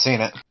 I haven't seen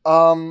it.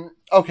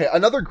 Okay,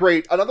 another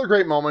great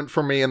moment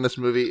for me in this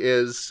movie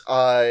is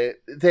when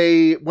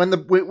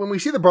we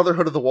see the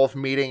Brotherhood of the Wolf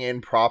meeting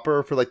in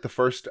proper for like the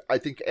first, I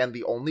think, and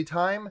the only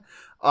time.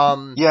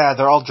 Yeah,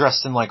 they're all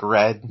dressed in like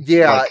red.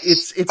 Yeah, like,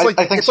 it's like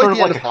I think it's sort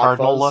like of like a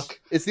cardinal look.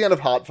 It's the end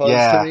of Hot Fuzz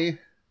to me.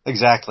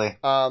 Exactly.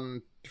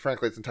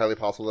 Frankly, it's entirely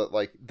possible that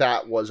like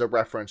that was a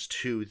reference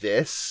to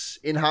this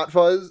in Hot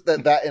Fuzz.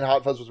 That in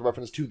Hot Fuzz was a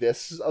reference to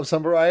this of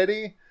some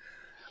variety.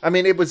 I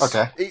mean, it was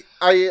okay.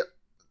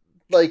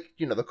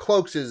 The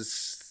cloaks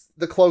is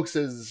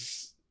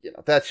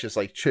that's just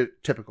like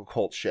typical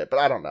cult shit. But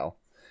I don't know.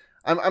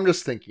 I'm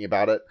just thinking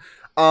about it.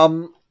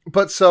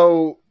 But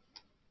so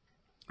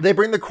they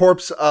bring the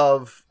corpse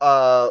of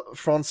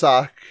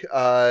Fronsac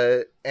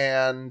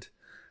and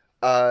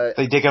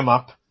they dig him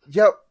up.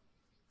 Yep.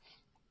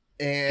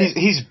 And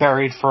he's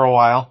buried for a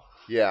while.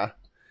 Yeah.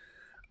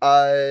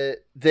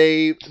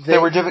 They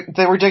were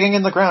digging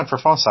in the ground for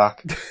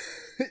Fonsak.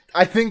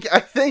 I think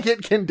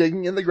it can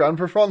digging in the ground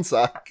for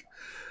Fonsak.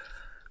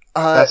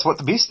 That's what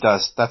the Beast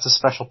does. That's a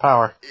special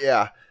power.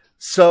 Yeah.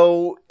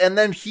 So, and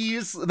then he,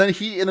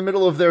 in the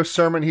middle of their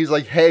sermon, he's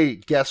like, "Hey,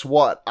 guess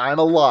what? I'm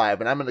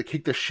alive, and I'm gonna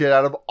kick the shit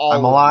out of all I'm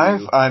of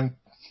alive. you."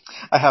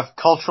 I have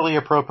culturally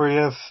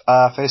appropriative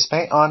face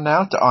paint on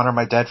now to honor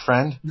my dead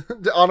friend.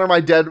 to honor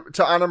my dead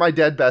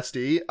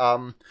bestie.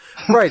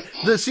 Right.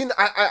 The scene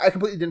I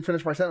completely didn't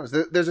finish my sentence.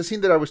 There's a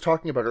scene that I was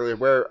talking about earlier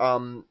where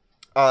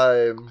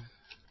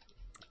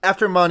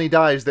after Mani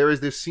dies, there is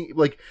this scene,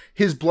 like,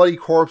 his bloody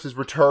corpse is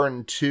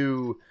returned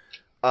to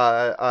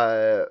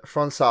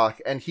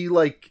Fonsak, and he,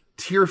 like,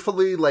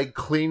 tearfully, like,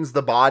 cleans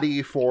the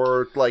body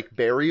for, like,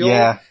 burial.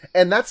 Yeah.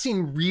 And that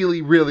scene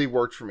really, really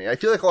worked for me. I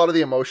feel like a lot of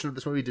the emotion of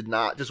this movie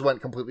just went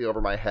completely over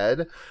my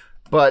head.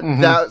 But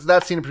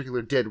that scene in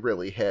particular did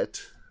really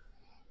hit.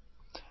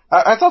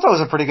 I thought that was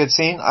a pretty good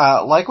scene.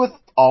 Like with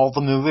all the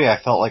movie, I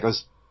felt like it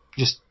was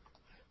just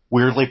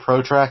weirdly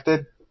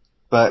protracted.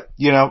 But,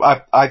 you know,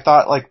 I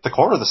thought, like, the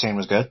core of the scene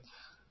was good.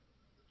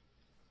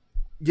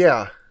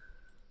 Yeah.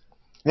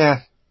 Yeah.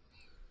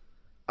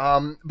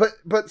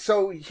 But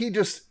so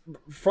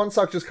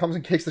Fonsak just comes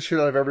and kicks the shit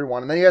out of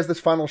everyone, and then he has this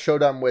final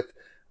showdown with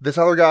this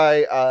other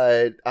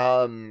guy,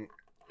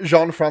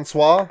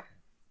 Jean-Francois,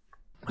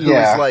 who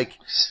is like,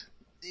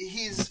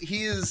 he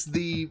is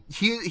the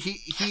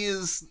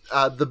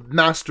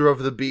master of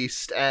the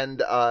Beast,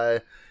 and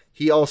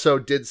he also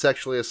did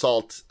sexually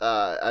assault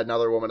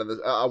another woman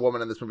a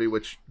woman in this movie,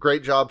 which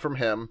great job from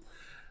him.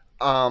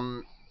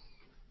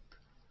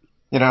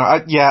 You know,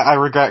 I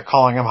regret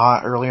calling him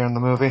hot earlier in the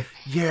movie.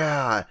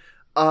 Yeah.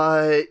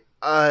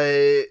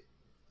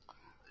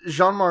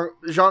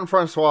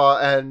 Jean-Francois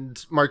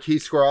and Marquis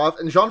square off,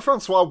 and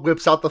Jean-Francois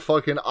whips out the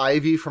fucking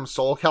Ivy from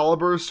Soul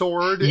Calibur's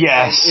sword.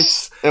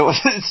 Yes.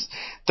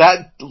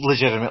 That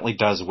legitimately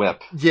does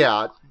whip.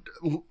 Yeah.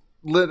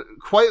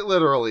 Quite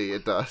literally,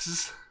 it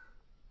does.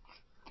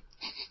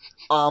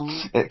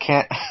 It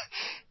can't...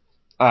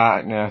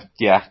 no.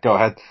 Yeah, go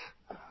ahead.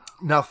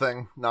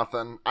 Nothing.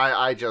 I'm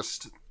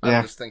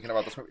just thinking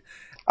about this movie.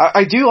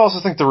 I do also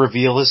think the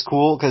reveal is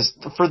cool, because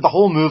for the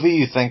whole movie,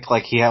 you think,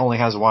 like, he only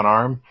has one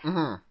arm.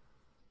 Mm-hmm.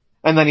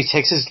 And then he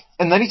takes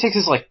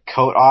his like,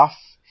 coat off,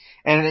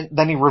 and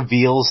then he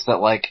reveals that,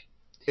 like...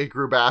 It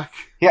grew back.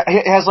 Yeah,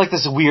 he has, like,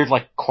 this weird,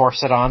 like,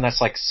 corset on that's,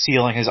 like,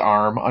 sealing his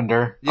arm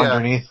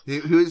underneath. He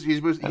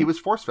was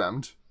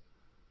force-femmed.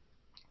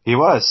 He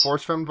was.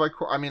 Force-femmed by...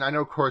 I mean, I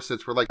know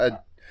corsets were, like,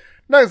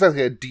 not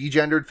exactly a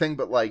degendered thing,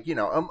 but, like, you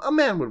know, a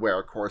man would wear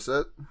a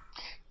corset.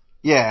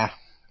 Yeah.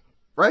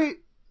 Right?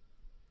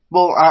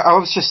 Well, I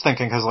was just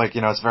thinking, because, like,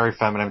 you know, it's very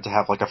feminine to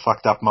have, like, a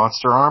fucked up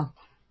monster arm.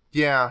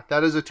 Yeah,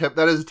 that is a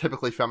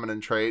typically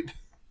feminine trait.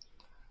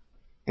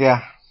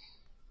 Yeah.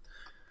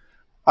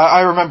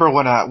 I remember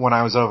when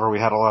I was over, we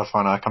had a lot of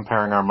fun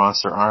comparing our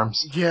monster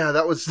arms. Yeah,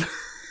 that was...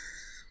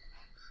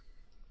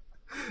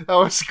 that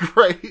was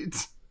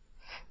great.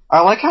 I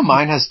like how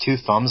mine has 2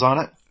 thumbs on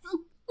it.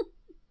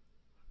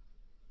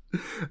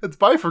 It's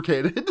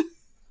bifurcated.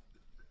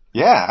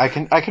 Yeah, I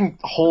can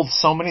hold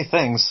so many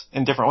things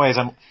in different ways.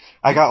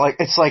 I got, like,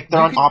 it's like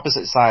they're on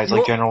opposite sides,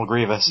 like General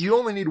Grievous. You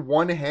only need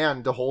one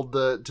hand to hold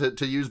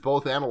to use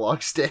both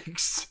analog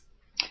sticks.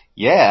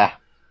 Yeah.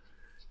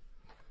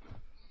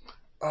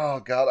 Oh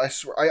god, I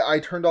swear I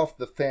turned off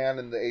the fan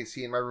and the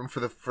AC in my room for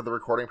the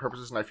recording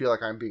purposes, and I feel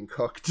like I'm being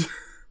cooked.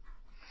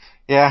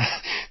 Yeah.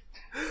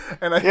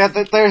 And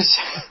there's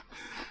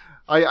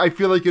I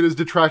feel like it is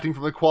detracting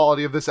from the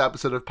quality of this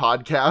episode of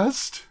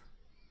podcast.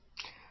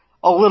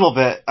 A little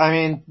bit. I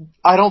mean,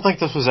 I don't think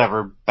this was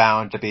ever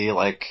bound to be,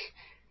 like,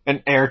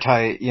 an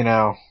airtight, you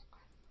know,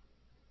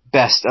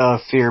 best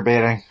of fear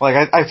baiting.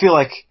 Like, I feel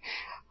like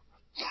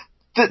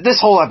this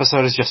whole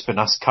episode has just been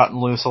us cutting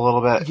loose a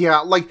little bit. Yeah,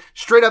 like,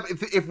 straight up,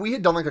 if we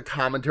had done, like, a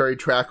commentary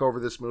track over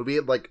this movie,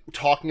 like,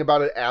 talking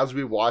about it as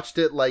we watched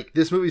it, like,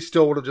 this movie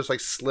still would have just, like,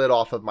 slid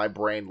off of my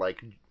brain,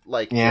 like,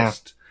 yeah.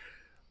 Just,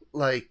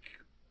 like,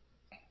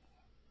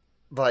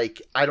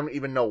 I don't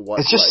even know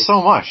what. It's just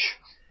so much.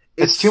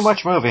 It's too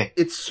much movie.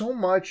 It's so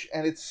much,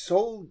 and it's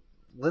so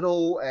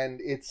little, and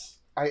it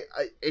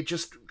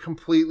just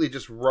completely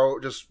just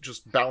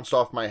bounced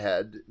off my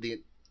head.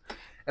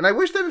 And I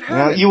wish that it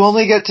hadn't. You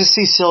only get to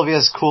see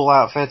Sylvia's cool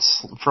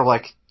outfits for,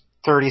 like,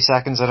 30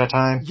 seconds at a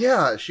time.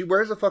 Yeah, she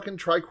wears a fucking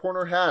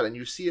tri-corner hat, and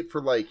you see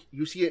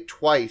it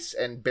twice,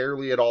 and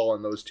barely at all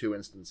in those 2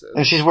 instances.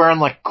 And she's wearing,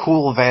 like,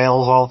 cool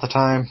veils all the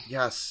time.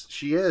 Yes,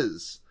 she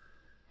is.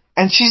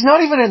 And she's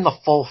not even in the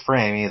full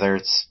frame either.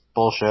 It's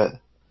bullshit.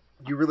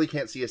 You really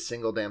can't see a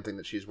single damn thing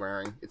that she's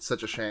wearing. It's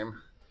such a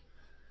shame.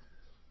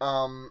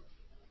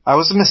 I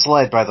was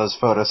misled by those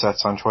photo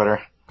sets on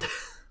Twitter.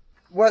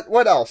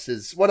 What else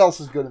is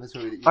good in this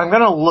movie? I'm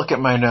gonna look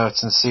at my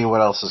notes and see what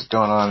else is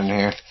going on in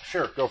here.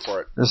 Sure, go for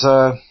it.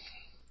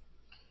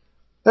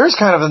 There's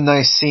kind of a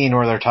nice scene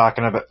where they're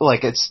talking about,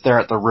 like, they're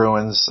at the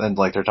ruins and,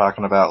 like, they're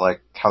talking about,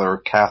 like, how there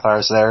were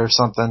Cathars there or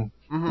something,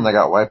 and they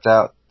got wiped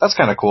out. That's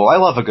kind of cool. I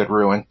love a good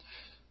ruin.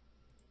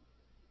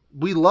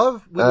 We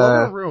love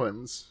our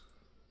ruins.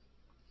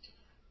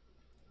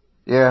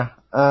 Yeah.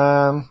 We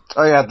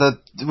got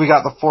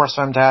the force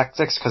femme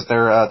tactics because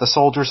they're the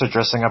soldiers are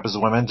dressing up as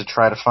women to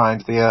try to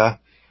find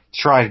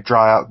try to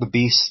draw out the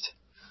beast.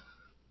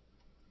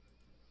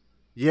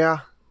 Yeah,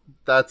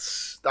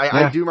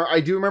 I do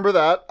remember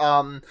that.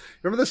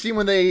 Remember the scene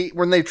when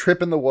they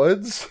trip in the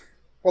woods?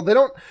 Well, they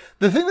don't.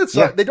 The thing that's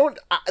they don't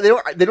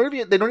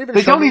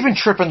even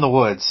trip in the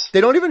woods.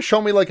 They don't even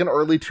show me like an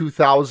early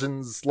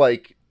 2000s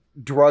like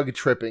drug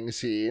tripping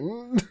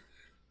scene.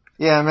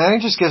 Yeah, Manny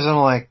just gives him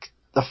like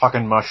the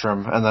fucking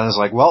mushroom, and then is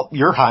like, "Well,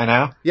 you're high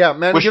now." Yeah,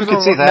 Manny gives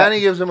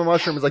him a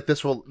mushroom. Is like,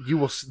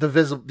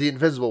 the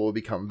invisible will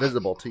become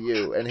visible to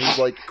you, and he's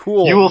like,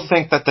 "Cool." You will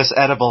think that this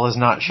edible is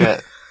not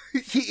shit.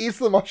 He eats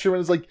the mushroom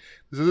and is like,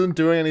 "This isn't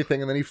doing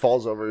anything," and then he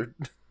falls over.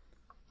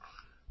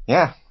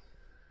 Yeah.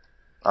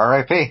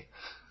 R.I.P.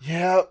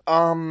 Yeah.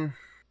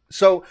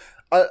 So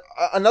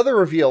another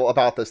reveal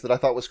about this that I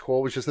thought was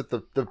cool was just that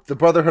the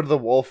Brotherhood of the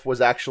Wolf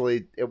was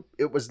actually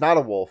it was not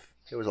a wolf.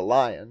 It was a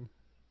lion.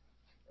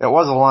 It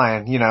was a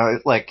lion, you know.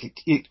 It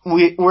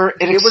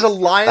was a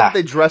lion that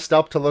they dressed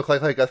up to look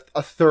like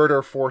a third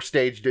or fourth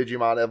stage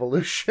Digimon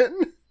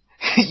evolution.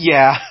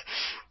 Yeah,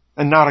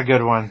 and not a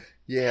good one.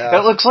 Yeah,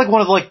 it looks like one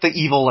of like the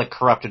evil like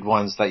corrupted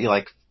ones that you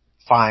like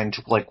find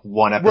like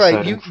one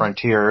episode in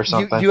Frontier or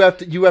something. You have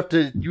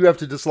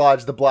to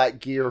dislodge the black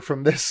gear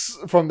from this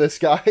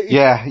guy.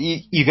 Yeah,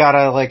 you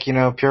gotta like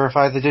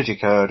purify the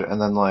digicode and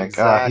then like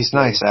exactly. He's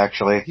nice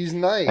actually. He's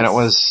nice, and it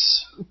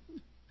was.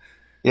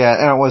 Yeah,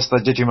 and it was the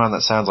Digimon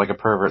that sounds like a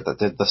pervert that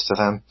did this to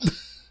them.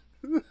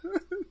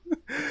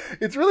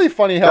 It's really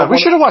funny how... we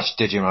should have watched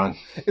Digimon.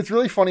 It's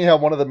really funny how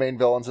one of the main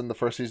villains in the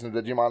first season of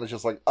Digimon is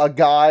just like a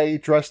guy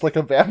dressed like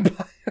a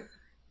vampire.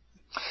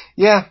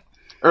 Yeah.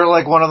 Or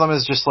like one of them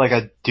is just like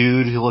a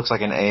dude who looks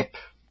like an ape,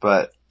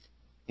 but,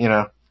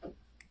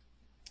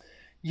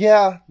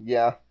 Yeah.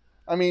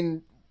 I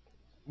mean,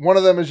 one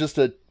of them is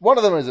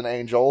an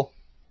angel.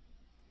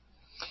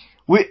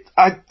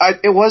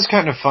 It was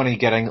kind of funny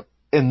getting...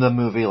 in the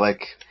movie,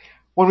 like,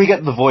 when we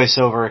get the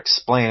voiceover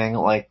explaining,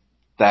 like,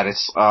 that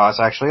it's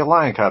actually a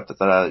lion cub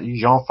that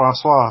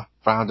Jean-Francois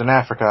found in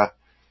Africa.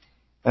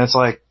 And it's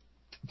like,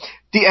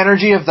 the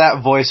energy of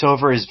that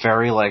voiceover is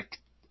very, like,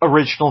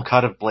 original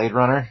cut of Blade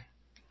Runner.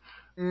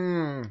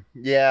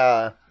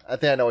 Yeah. I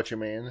think I know what you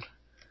mean.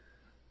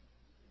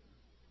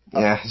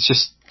 Yeah, it's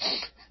just,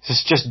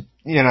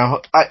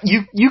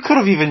 you could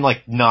have even,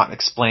 like, not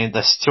explained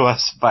this to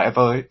us by a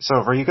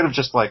voiceover. You could have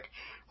just, like,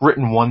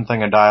 written one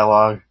thing of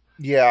dialogue.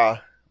 Yeah.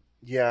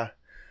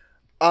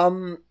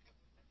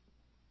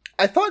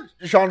 I thought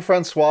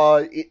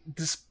Jean-Francois,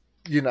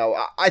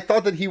 I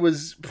thought that he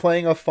was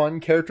playing a fun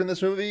character in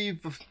this movie,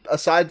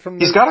 aside from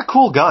he's got a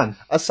cool gun.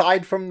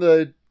 Aside from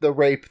the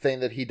rape thing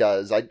that he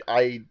does,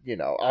 I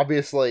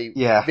obviously,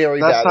 very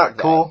that's bad not at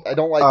cool. That. I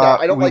don't like that.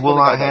 I don't like when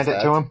the guy hand does it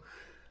that. to him.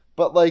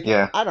 But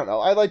I don't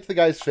know. I liked the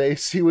guy's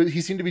face.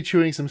 He seemed to be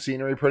chewing some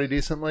scenery pretty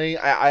decently.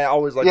 I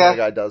always like when a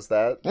guy does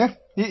that. Yeah.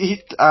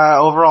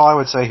 Overall, I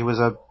would say he was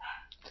a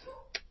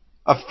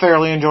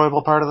fairly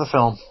enjoyable part of the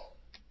film.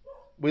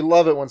 We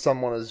love it when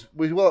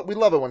we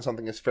love it when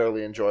something is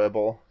fairly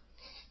enjoyable.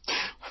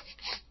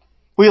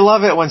 We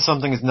love it when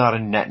something is not a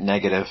net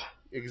negative.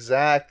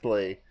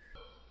 Exactly.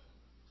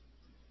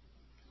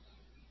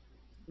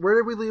 Where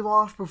did we leave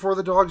off before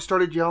the dog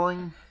started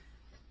yelling?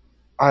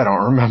 I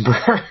don't remember.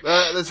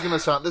 This is gonna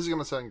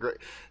sound great.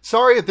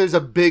 Sorry if there's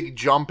a big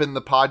jump in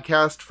the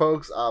podcast,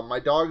 folks. My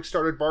dog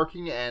started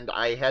barking, and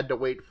I had to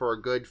wait for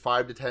a good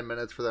 5 to 10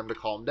 minutes for them to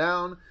calm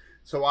down.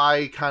 So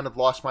I kind of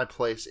lost my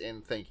place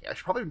in thinking. I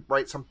should probably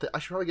write something. I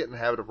should probably get in the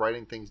habit of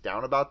writing things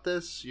down about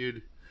this.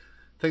 You'd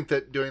think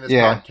that doing this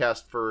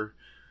podcast for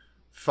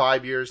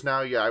 5 years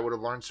now, I would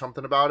have learned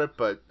something about it,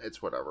 but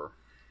it's whatever.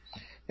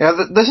 Yeah,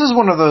 this is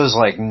one of those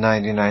like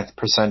 99th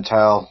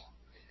percentile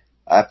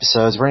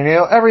episodes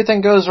where everything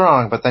goes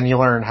wrong, but then you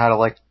learn how to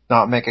like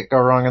not make it go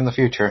wrong in the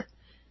future.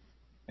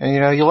 And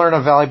you learn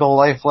a valuable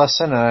life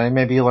lesson, and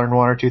maybe you learn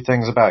one or two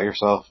things about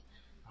yourself.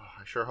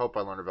 I sure hope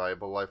I learned a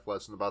valuable life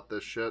lesson about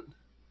this shit.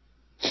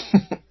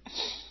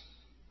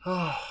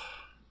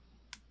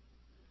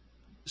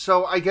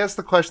 So I guess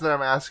the question that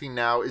I'm asking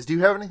now is, do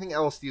you have anything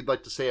else you'd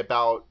like to say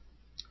about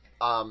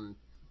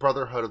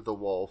Brotherhood of the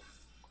Wolf?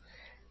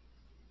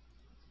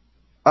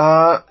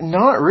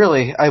 Not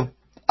really.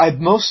 I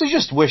mostly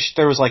just wish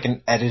there was like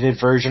an edited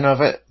version of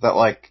it that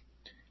like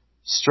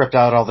stripped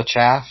out all the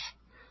chaff.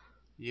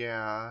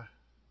 Yeah.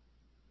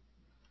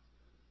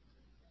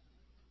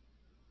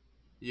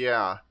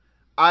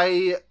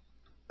 I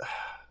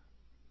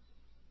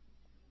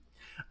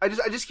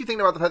just keep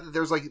thinking about the fact that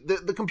there's like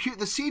the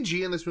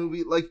CG in this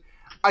movie. Like,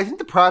 I think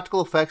the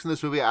practical effects in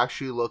this movie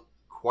actually look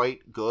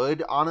quite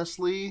good,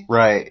 honestly.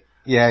 Right.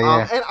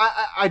 Yeah. And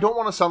I don't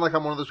want to sound like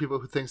I'm one of those people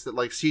who thinks that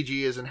like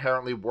CG is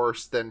inherently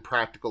worse than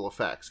practical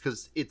effects,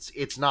 because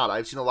it's not.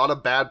 I've seen a lot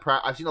of bad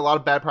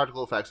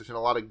practical effects. I've seen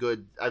a lot of great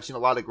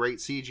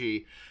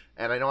CG,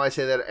 and I know I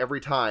say that every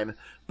time.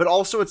 But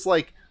also, it's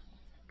like,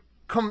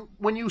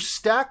 when you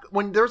stack,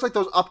 when there's like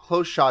those up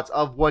close shots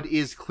of what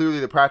is clearly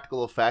the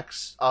practical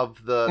effects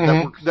of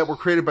that were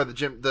created by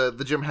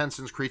the Jim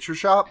Henson's Creature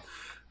Shop.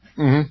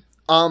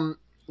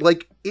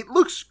 Like, it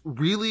looks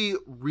really,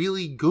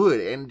 really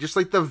good, and just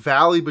like the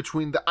valley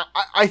between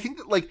I think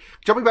that, like,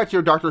 jumping back to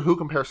your Doctor Who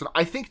comparison,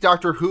 I think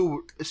Doctor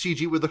Who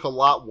CG would look a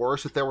lot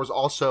worse if there was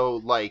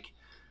also like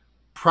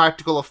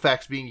practical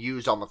effects being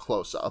used on the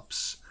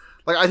close-ups.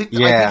 Like, I think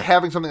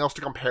having something else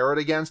to compare it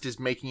against is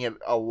making it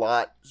a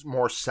lot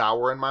more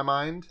sour in my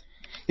mind.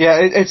 Yeah,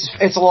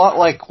 it's a lot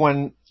like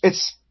when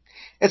it's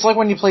like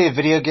when you play a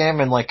video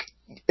game and like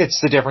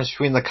it's the difference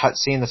between the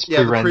cutscene that's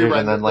pre-rendered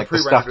and then like the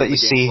stuff that you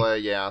see.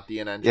 Yeah, the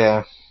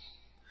in-engine.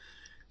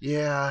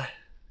 Yeah.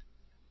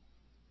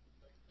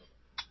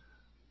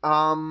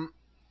 God,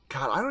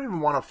 I don't even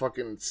want to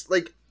fucking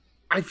like.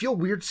 I feel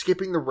weird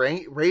skipping the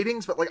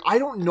ratings, but like I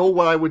don't know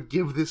what I would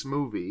give this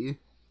movie.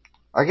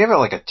 I give it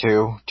like a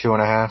 2.5.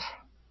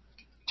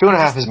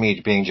 2.5 is me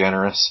being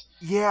generous.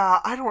 Yeah,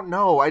 I don't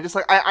know. I just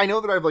like I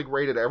know that I've like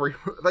rated every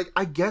like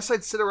I guess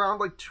I'd sit around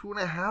like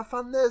 2.5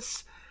 on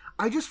this.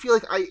 I just feel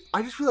like I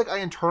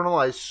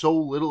internalize so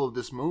little of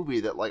this movie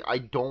that like I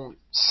don't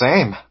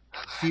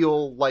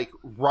feel like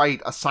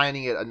right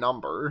assigning it a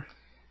number.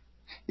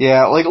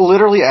 Yeah, like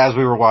literally as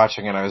we were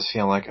watching it, I was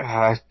feeling like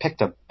I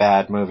picked a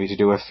bad movie to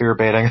do a fear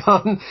baiting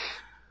on.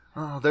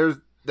 Oh, there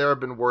have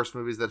been worse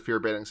movies that fear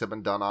baitings have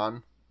been done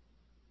on.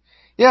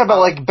 Yeah, but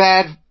like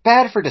bad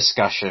for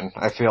discussion.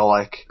 I feel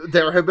like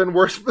there have been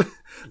worse.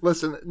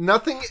 Listen,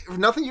 nothing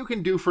you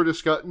can do for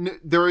discussion.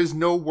 There is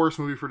no worse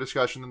movie for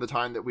discussion than the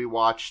time that we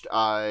watched.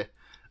 My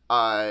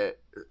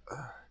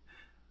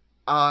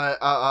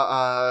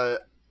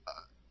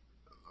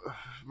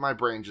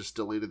brain just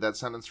deleted that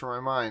sentence from my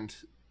mind.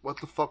 What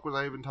the fuck was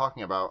I even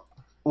talking about?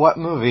 What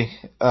movie?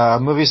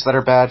 Movies that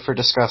are bad for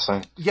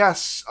discussing.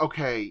 Yes.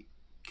 Okay.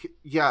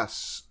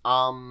 Yes.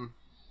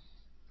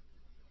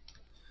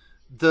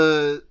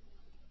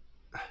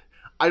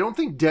 I don't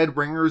think Dead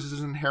Ringers is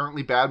an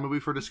inherently bad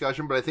movie for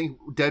discussion, but I think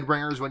Dead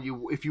Ringers,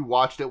 if you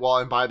watched it while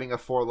imbibing a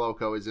Four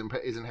Loko, is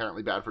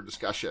inherently bad for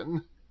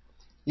discussion.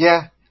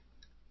 Yeah.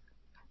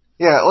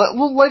 Yeah.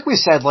 Well, like we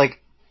said,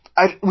 like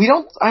I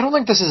don't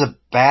think this is a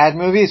bad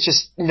movie. It's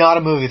just not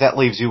a movie that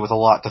leaves you with a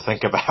lot to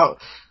think about.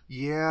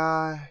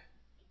 Yeah.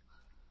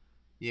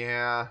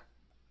 Yeah.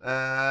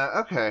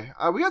 Okay.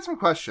 We got some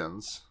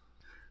questions.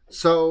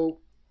 So.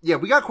 Yeah,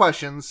 we got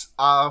questions.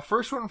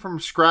 First one from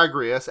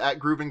Scragrius at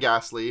Groove and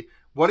Ghastly.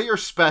 What are your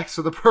specs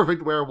for the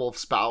perfect werewolf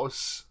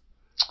spouse?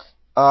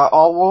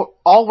 All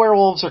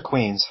werewolves are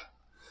queens.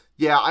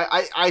 Yeah,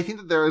 I think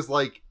that there is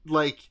I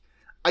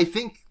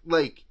think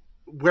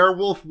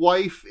werewolf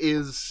wife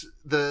is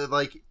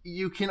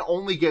you can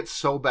only get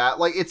so bad.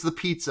 Like, it's the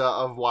pizza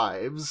of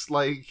wives.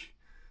 Like,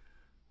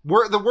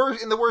 in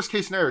the worst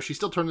case scenario, she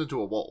still turns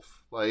into a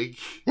wolf. Like,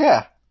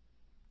 yeah.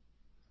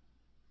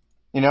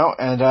 And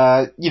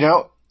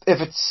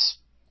if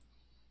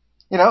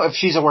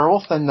she's a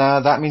werewolf, then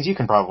that means you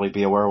can probably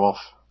be a werewolf.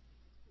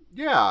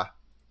 Yeah.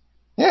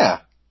 Yeah.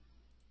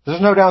 There's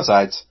no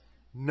downsides.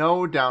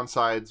 No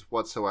downsides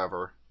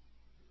whatsoever.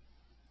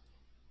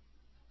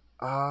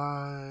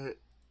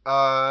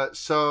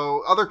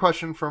 So, other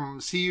question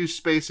from CU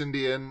Space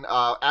Indian,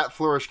 at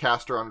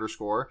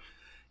FlourishCaster_.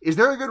 Is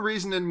there a good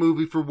reason in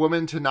movie for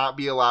women to not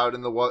be allowed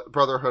in the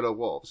Brotherhood of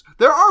Wolves?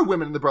 There are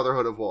women in the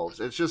Brotherhood of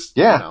Wolves. It's just,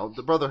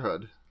 the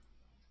Brotherhood.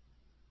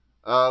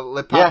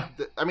 Yeah.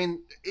 I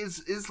mean,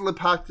 is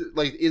Lepac,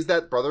 like, is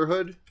that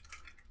Brotherhood?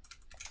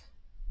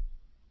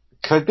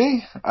 Could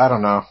be. I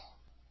don't know.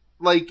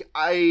 Like,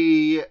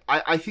 I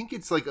think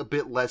it's like a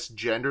bit less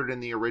gendered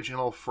in the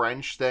original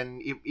French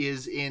than it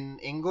is in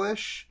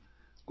English.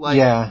 Like,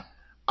 yeah.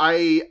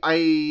 I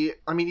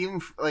mean,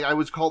 even like I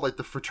was called like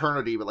the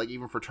fraternity, but like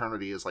even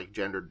fraternity is like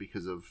gendered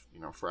because of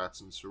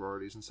frats and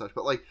sororities and such.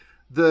 But like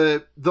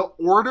the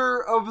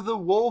Order of the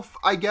Wolf,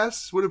 I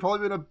guess, would have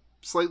probably been a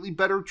slightly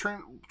better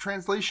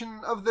translation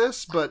of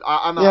this, but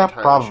I'm not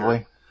entirely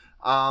probably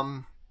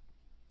sure.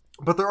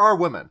 But there are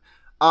women.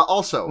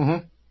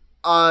 Also,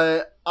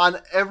 on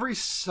every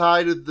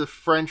side of the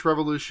French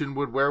Revolution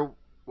would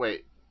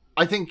wait.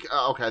 I think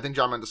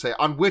John meant to say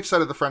on which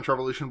side of the French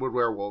Revolution would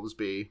werewolves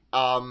be?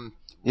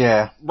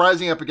 Yeah.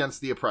 Rising up against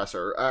the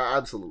oppressor.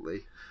 Absolutely.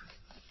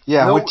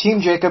 Yeah, would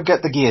Team Jacob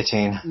get the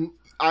guillotine?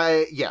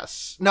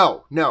 Yes.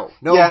 No.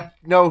 Yeah.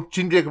 No,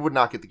 Team Jacob would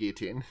not get the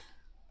guillotine.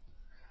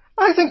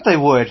 I think they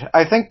would.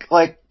 I think,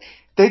 like,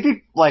 they'd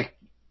be, like,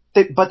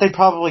 but they'd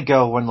probably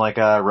go when, like,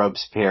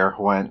 Robespierre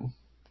went.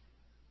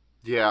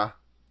 Yeah.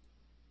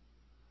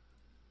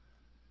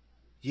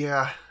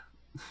 Yeah.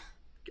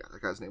 God,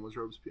 that guy's name was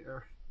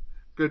Robespierre.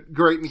 Good,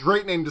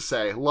 great name to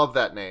say. Love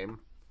that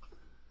name.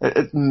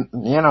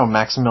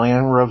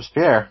 Maximilien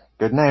Robespierre.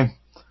 Good name.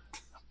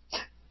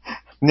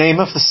 Name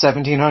of the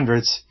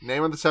 1700s.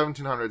 Name of the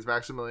 1700s,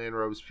 Maximilien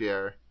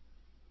Robespierre.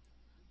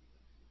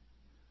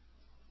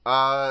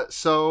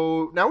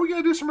 So now we're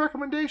gonna do some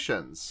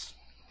recommendations.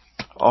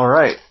 All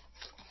right.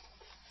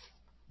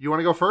 You want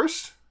to go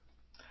first?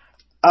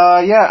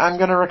 Yeah, I'm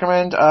gonna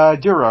recommend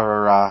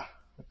Durarara.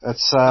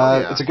 It's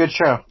yeah. it's a good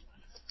show.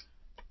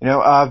 You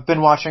know, I've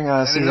been watching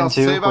season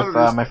 2 with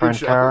my friend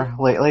Kara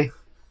lately.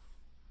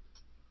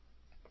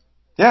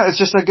 Yeah, it's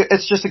just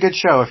a good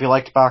show. If you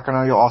liked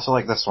Baccano, you'll also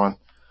like this one.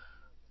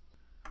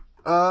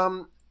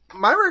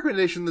 My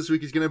recommendation this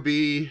week is going to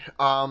be.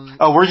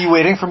 Oh, were you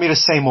waiting for me to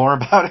say more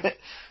about it?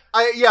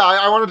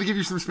 I wanted to give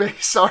you some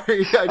space. Sorry.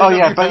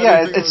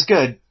 It's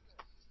good.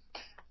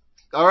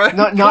 All right.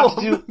 Not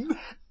to do.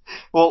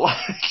 Well,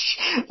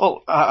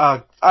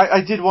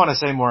 I did want to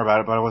say more about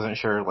it, but I wasn't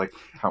sure like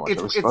how much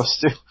I was supposed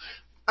to.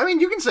 I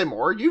mean, you can say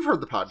more. You've heard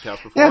the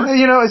podcast before. Yeah,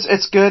 you know,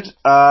 it's good.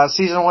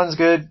 Season 1's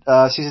good.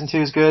 Season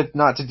 2's good.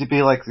 Not to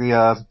be like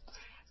the,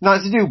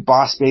 not to do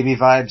Boss Baby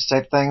vibes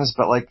type things,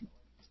 but like,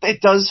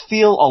 it does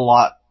feel a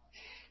lot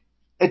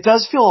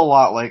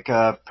like,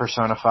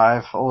 Persona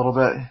 5 a little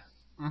bit.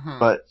 Mm-hmm.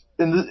 But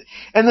in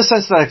the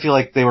sense that I feel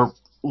like they were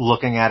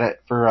looking at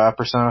it for,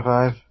 Persona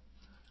 5.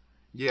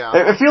 Yeah.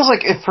 It feels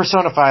like if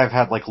Persona 5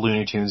 had like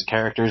Looney Tunes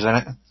characters in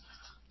it.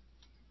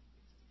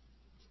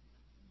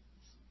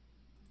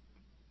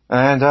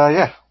 And,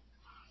 yeah.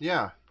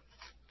 Yeah.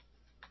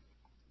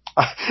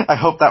 I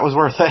hope that was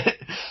worth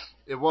it.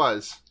 It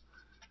was.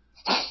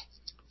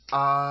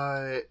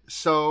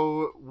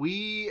 So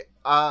we,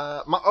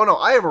 I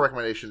have a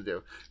recommendation to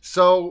do.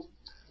 So,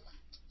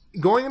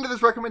 going into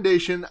this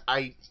recommendation,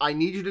 I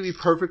need you to be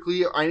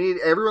I need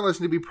everyone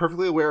listening to be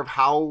perfectly aware of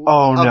how,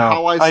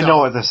 how I sound. I know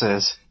what this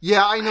is.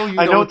 Yeah, I know you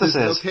know what this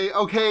is.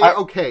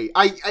 Okay.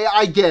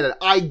 I get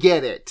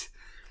it.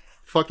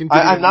 Fucking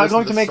I'm not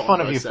going to make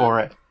fun of you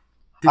for it.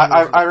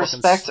 I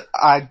respect.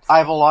 I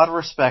have a lot of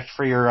respect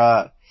for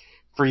your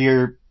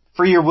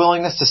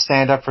willingness to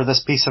stand up for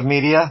this piece of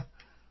media.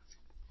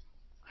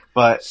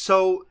 But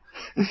so,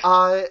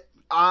 on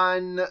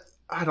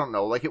I don't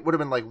know, like it would have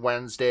been like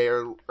Wednesday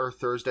or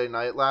Thursday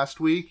night last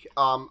week.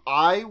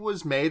 I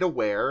was made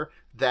aware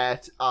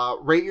that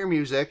Rate Your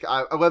Music,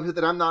 a website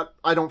that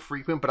I don't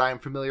frequent, but I am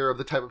familiar of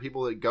the type of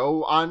people that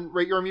go on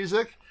Rate Your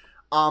Music.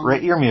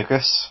 Rate Your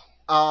Mucus.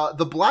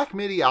 The Black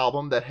Midi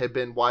album that had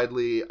been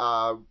widely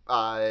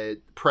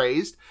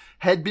praised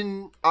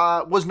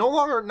was no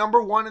longer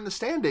number 1 in the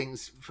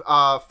standings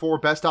for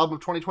Best Album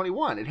of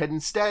 2021. It had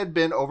instead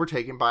been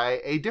overtaken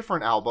by a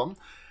different album,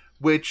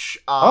 which...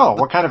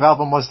 what kind of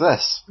album was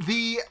this?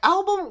 The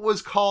album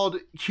was called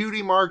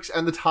Cutie Marks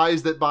and the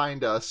Ties That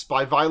Bind Us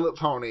by Violet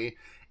Pony,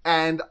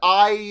 and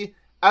I...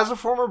 As a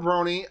former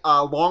brony,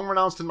 long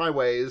renounced in my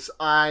ways,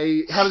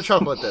 I had a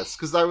chuckle at this,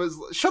 because I was,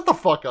 shut the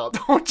fuck up,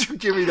 don't you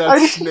give me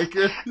that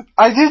snicker.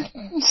 I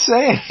didn't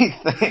say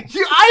anything.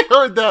 Yeah, I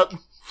heard that.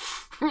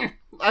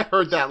 I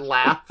heard that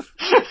laugh.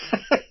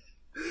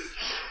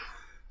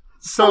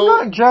 So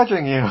I'm not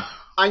judging you.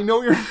 I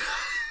know you're...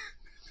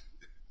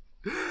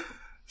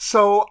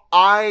 So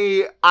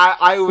I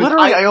was...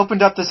 Literally, I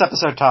opened up this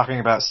episode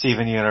talking about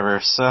Steven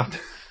Universe, so...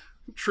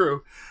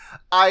 True.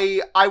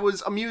 I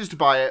was amused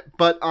by it,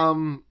 but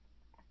and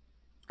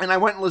I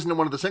went and listened to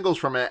one of the singles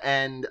from it,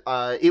 and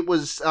it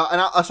was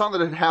a song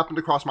that had happened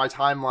across my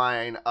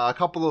timeline a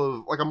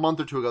month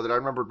or two ago that I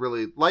remembered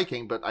really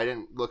liking, but I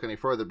didn't look any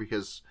further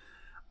because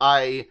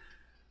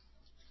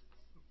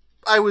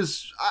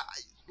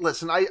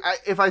listen,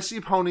 if I see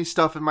Pony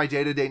stuff in my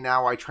day-to-day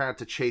now, I try not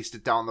to chase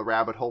it down the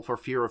rabbit hole for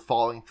fear of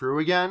falling through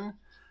again.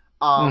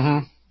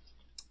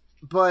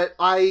 But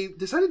I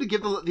decided to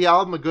give the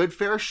album a good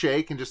fair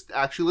shake and just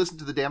actually listen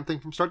to the damn thing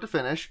from start to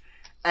finish.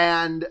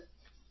 And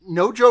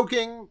no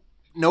joking,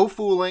 no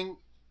fooling,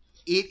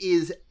 it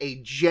is a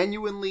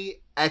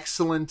genuinely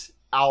excellent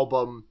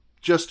album,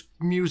 just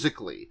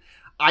musically.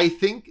 I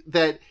think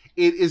that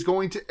it is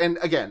going to, and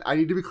again, I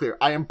need to be clear,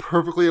 I am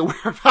perfectly aware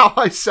of how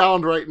I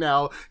sound right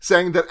now,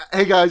 saying that,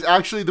 hey guys,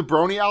 actually the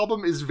Brony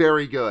album is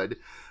very good.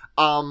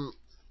 But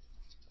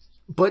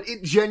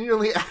it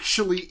genuinely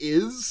actually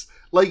is.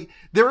 Like,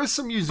 there is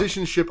some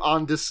musicianship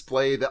on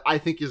display that I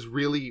think is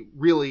really,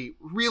 really,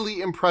 really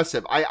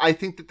impressive. I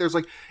think that there's,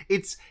 like,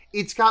 it's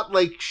got,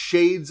 like,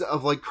 shades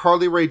of, like,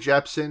 Carly Rae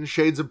Jepsen,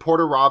 shades of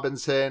Porter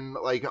Robinson,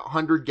 like,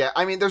 100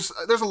 I mean, there's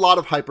a lot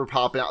of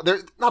hyperpop out there.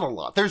 Not a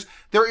lot.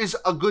 There is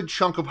a good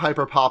chunk of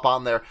hyperpop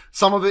on there.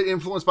 Some of it clearly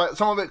influenced by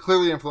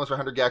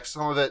 100 Gex,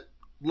 some of it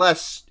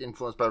less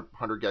influenced by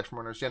 100 Gex from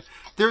what I understand.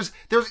 There's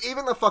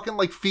even the fucking,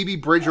 like, Phoebe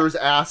Bridgers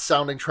ass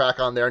sounding track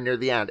on there near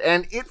the end.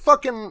 And it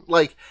fucking,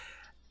 like...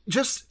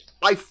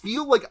 I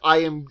feel like I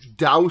am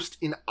doused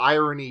in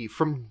irony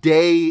from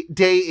day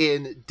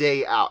in,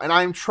 day out. And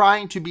I'm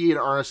trying to be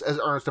as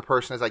earnest a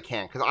person as I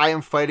can. Because I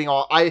am fighting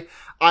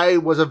I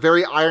was a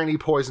very irony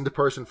poisoned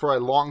person for a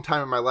long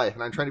time in my life.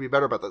 And I'm trying to be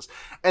better about this.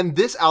 And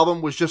this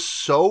album was just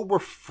so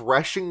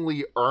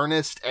refreshingly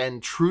earnest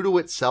and true to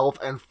itself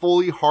and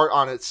fully heart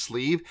on its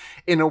sleeve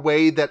in a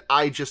way that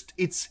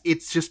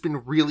it's just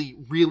been really,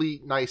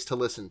 really nice to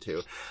listen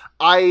to.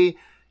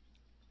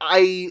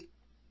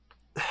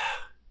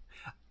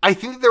 I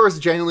think there is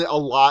genuinely a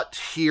lot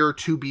here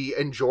to be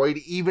enjoyed,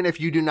 even if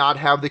you do not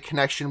have the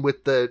connection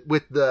with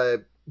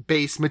the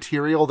base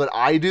material that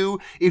I do.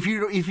 If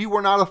you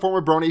were not a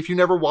former brony, if you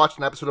never watched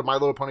an episode of My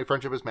Little Pony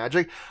Friendship is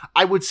Magic,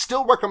 I would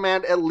still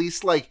recommend at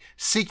least like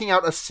seeking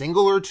out a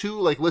single or two.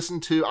 Like I'm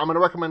going to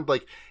recommend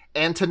like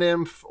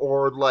Antinymph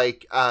or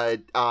like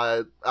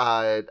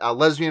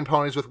Lesbian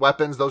Ponies with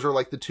Weapons. Those are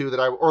like the two that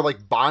or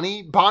like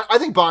Bonnie. I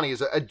think Bonnie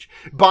is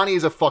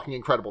a fucking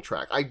incredible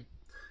track.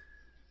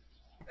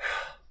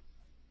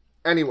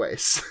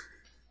 Anyways,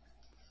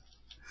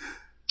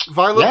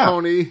 Violet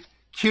Pony,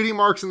 Cutie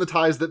Marks and the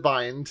Ties That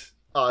Bind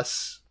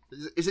Us.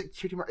 Is it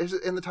Cutie Marks? Is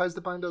it In the Ties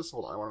That Bind Us?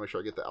 Hold on, I want to make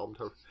sure I get the album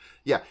title.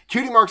 Yeah,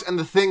 Cutie Marks and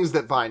the Things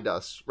That Bind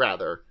Us,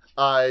 rather.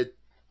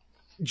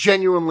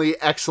 Genuinely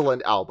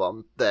excellent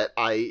album that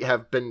I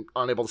have been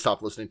unable to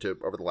stop listening to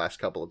over the last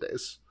couple of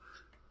days.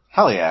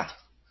 Hell yeah.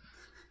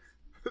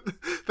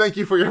 Thank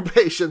you for your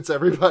patience,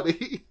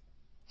 everybody.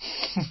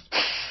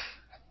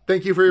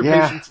 Thank you for your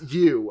patience,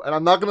 you. And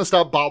I'm not going to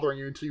stop bothering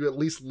you until you at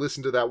least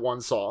listen to that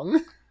one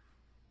song.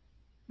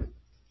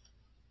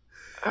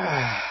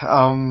 I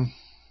don't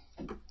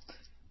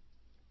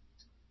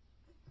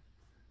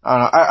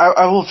know.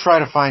 I will try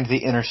to find the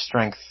inner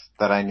strength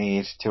that I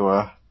need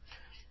to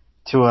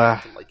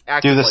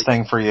do this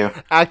thing for you.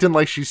 Acting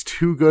like she's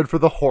too good for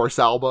the Horse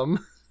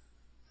album.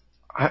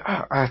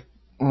 I'm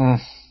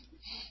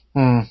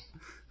not.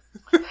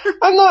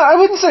 I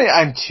wouldn't say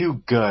I'm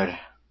too good.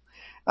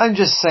 I'm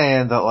just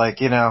saying that, like,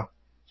 you know,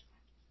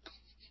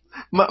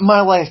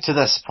 my life to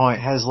this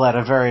point has led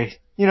a very,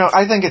 you know,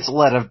 I think it's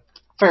led a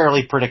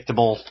fairly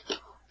predictable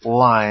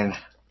line.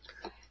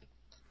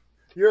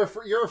 You're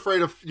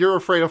afraid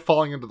of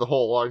falling into the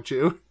hole, aren't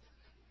you?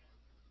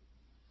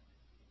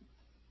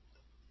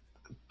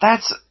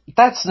 That's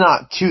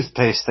not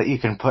toothpaste that you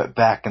can put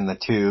back in the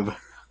tube.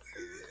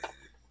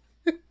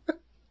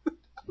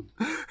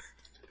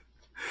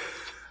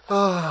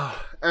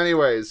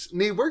 Anyways,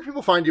 Neve, where can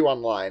people find you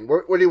online?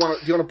 Where do you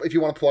want to? If you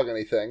want to plug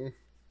anything?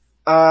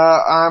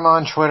 I'm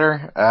on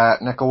Twitter at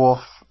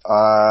Nickelwolf.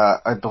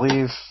 I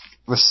believe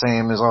the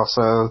same is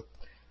also.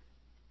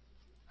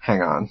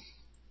 Hang on.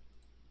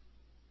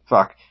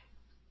 Fuck.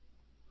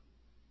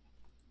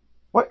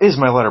 What is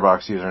my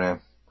Letterboxd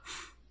username?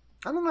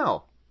 I don't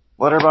know.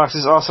 Letterboxd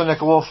is also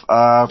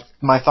Nickelwolf.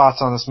 My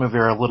thoughts on this movie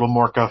are a little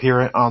more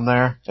coherent on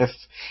there.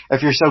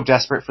 If you're so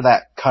desperate for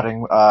that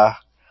cutting,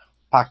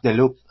 Pac de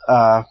Loup,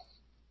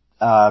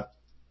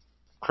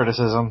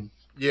 criticism.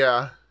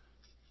 Yeah.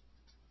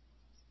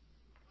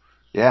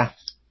 Yeah.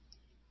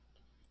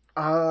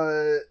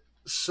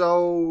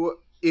 So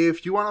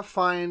if you want to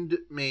find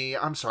me,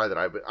 I'm sorry that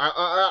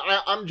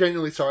I'm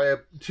genuinely sorry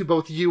to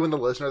both you and the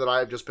listener that I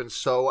have just been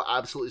so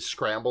absolutely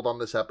scrambled on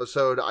this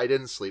episode. I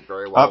didn't sleep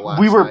very well last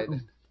night.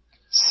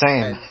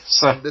 Same.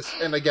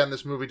 And again,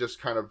 this movie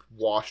just kind of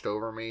washed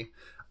over me.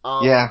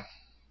 Yeah.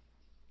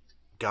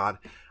 God.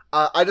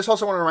 I just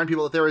also want to remind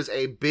people that there is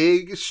a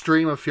big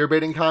stream of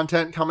fear-baiting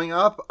content coming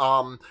up.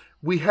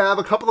 We have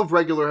a couple of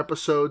regular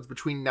episodes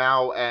between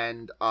now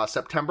and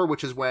September,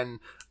 which is when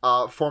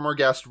former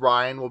guest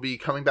Ryan will be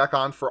coming back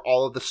on for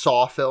all of the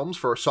Saw films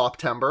for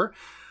Sawptember.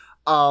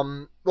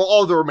 Well,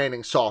 all of the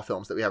remaining Saw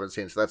films that we haven't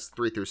seen, so that's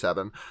 3 through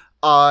 7.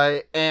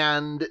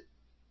 And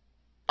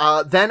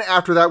then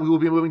after that, we will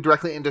be moving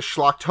directly into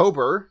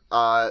Schlocktober.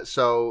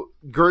 So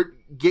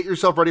get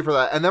yourself ready for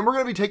that. And then we're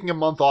going to be taking a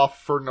month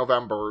off for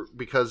November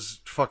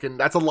because fucking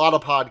that's a lot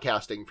of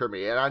podcasting for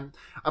me. And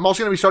I'm also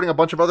going to be starting a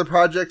bunch of other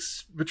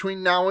projects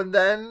between now and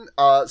then.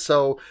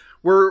 So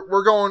we're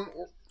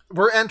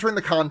entering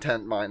the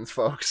content mines,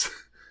 folks.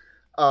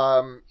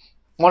 One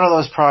of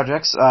those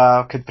projects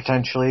could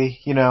potentially,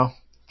 you know,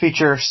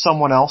 feature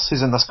someone else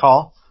who's in this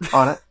call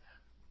on it.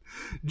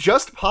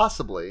 Just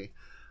possibly.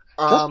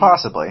 Just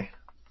possibly.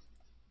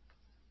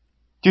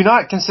 Do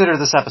not consider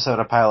this episode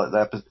a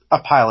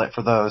pilot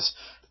for those.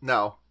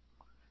 No.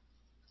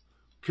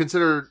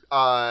 Consider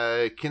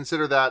that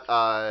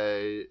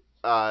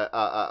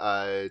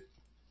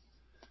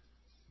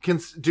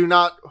do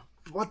not.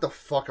 What the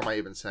fuck am I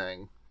even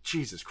saying?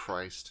 Jesus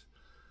Christ.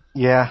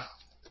 Yeah.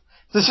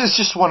 This is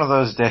just one of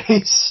those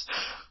days.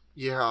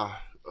 Yeah.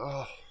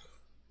 Ugh.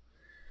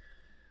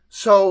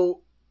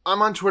 So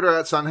I'm on Twitter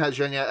at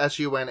Sunhatzhenya,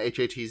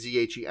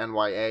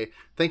 SUNHATZHENYA.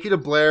 Thank you to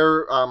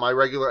Blair, my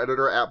regular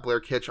editor at Blair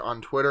Kitch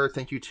on Twitter.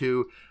 Thank you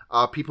to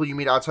people you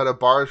meet outside of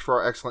bars for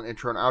our excellent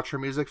intro and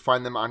outro music.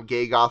 Find them on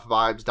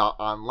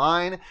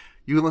gaygothvibes.online.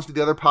 You can listen to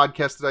the other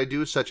podcasts that I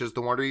do, such as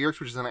The Wonder Years,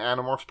 which is an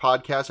Animorphs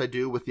podcast I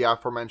do with the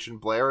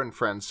aforementioned Blair and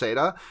friend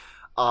Seda.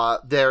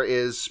 There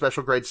is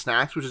Special Grade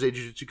Snacks, which is a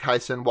Jujutsu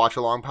Kaisen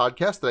watch-along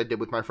podcast that I did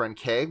with my friend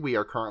Kay. We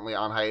are currently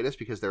on hiatus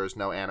because there is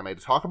no anime to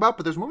talk about,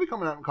 but there's a movie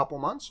coming out in a couple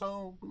months,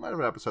 so we might have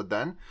an episode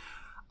then.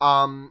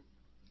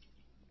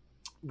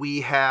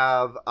 We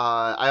have,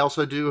 I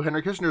also do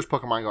Henry Kissinger's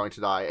Pokemon Going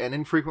to Die, an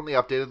infrequently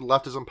updated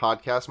leftism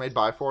podcast made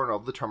by, for, and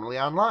of the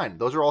Terminally Online.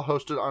 Those are all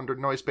hosted under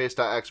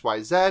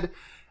Noisepace.xyz,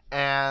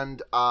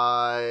 and,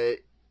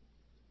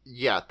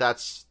 yeah,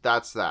 that's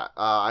that.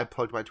 I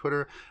plugged my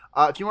Twitter.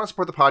 If you want to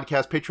support the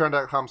podcast,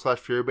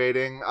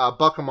 patreon.com/fearbaiting.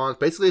 Buck a month,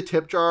 basically a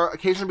tip jar.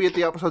 Occasionally we get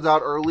the episodes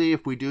out early.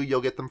 If we do,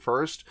 you'll get them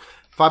first.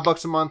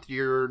 $5 a month,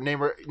 your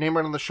name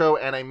right on the show,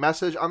 and a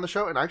message on the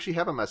show. And I actually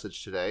have a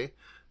message today.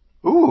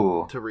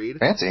 Ooh, to read.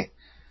 Fancy.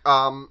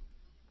 And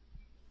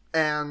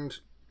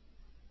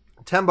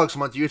 $10 a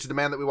month, you get to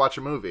demand that we watch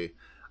a movie.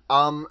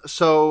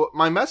 So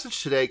my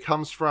message today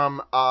comes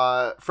from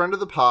friend of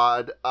the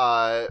pod,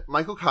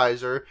 Michael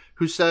Kaiser,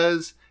 who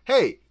says,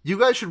 "Hey, you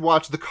guys should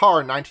watch The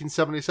Car in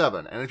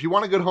 1977, and if you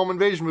want a good home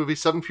invasion movie,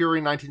 Sudden Fury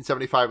in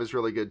 1975 is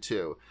really good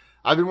too.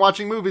 I've been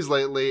watching movies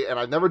lately, and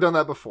I've never done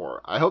that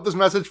before. I hope this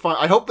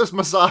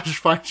massage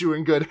finds you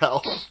in good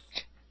health."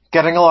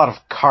 Getting a lot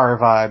of car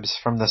vibes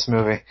from this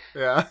movie.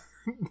 Yeah.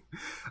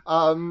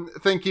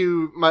 Thank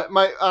you.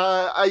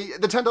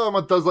 The $10 a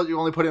month does let you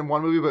only put in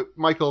one movie, but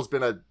Michael's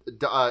been a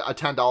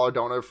 $10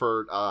 donor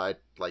for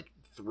like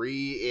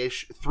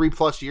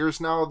 3+ years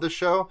now of this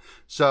show.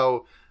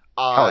 So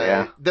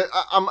yeah.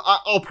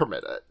 I'll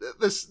permit it.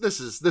 This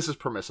is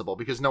permissible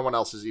because no one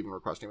else is even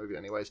requesting a movie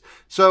anyways.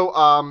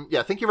 So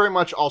yeah, thank you very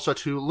much also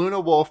to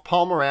Luna Wolf,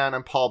 Paul Moran,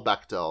 and Paul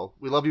Bechtel.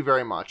 We love you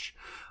very much.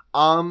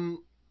 Is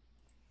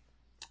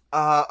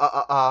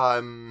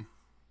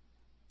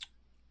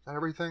that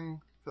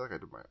everything? I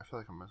feel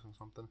like I'm missing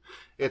something.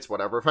 It's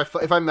whatever.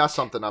 If I mess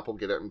something up, we'll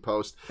get it in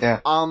post. Yeah.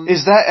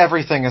 Is that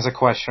everything? Is a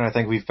question I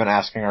think we've been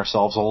asking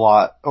ourselves a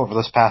lot over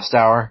this past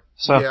hour.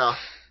 So yeah.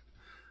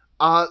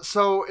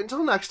 So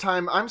until next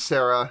time, I'm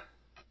Sarah.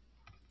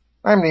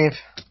 I'm Neve.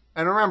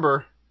 And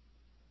remember,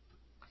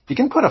 you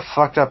can put a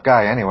fucked up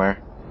guy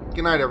anywhere.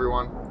 Good night,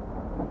 everyone.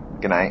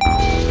 Good night.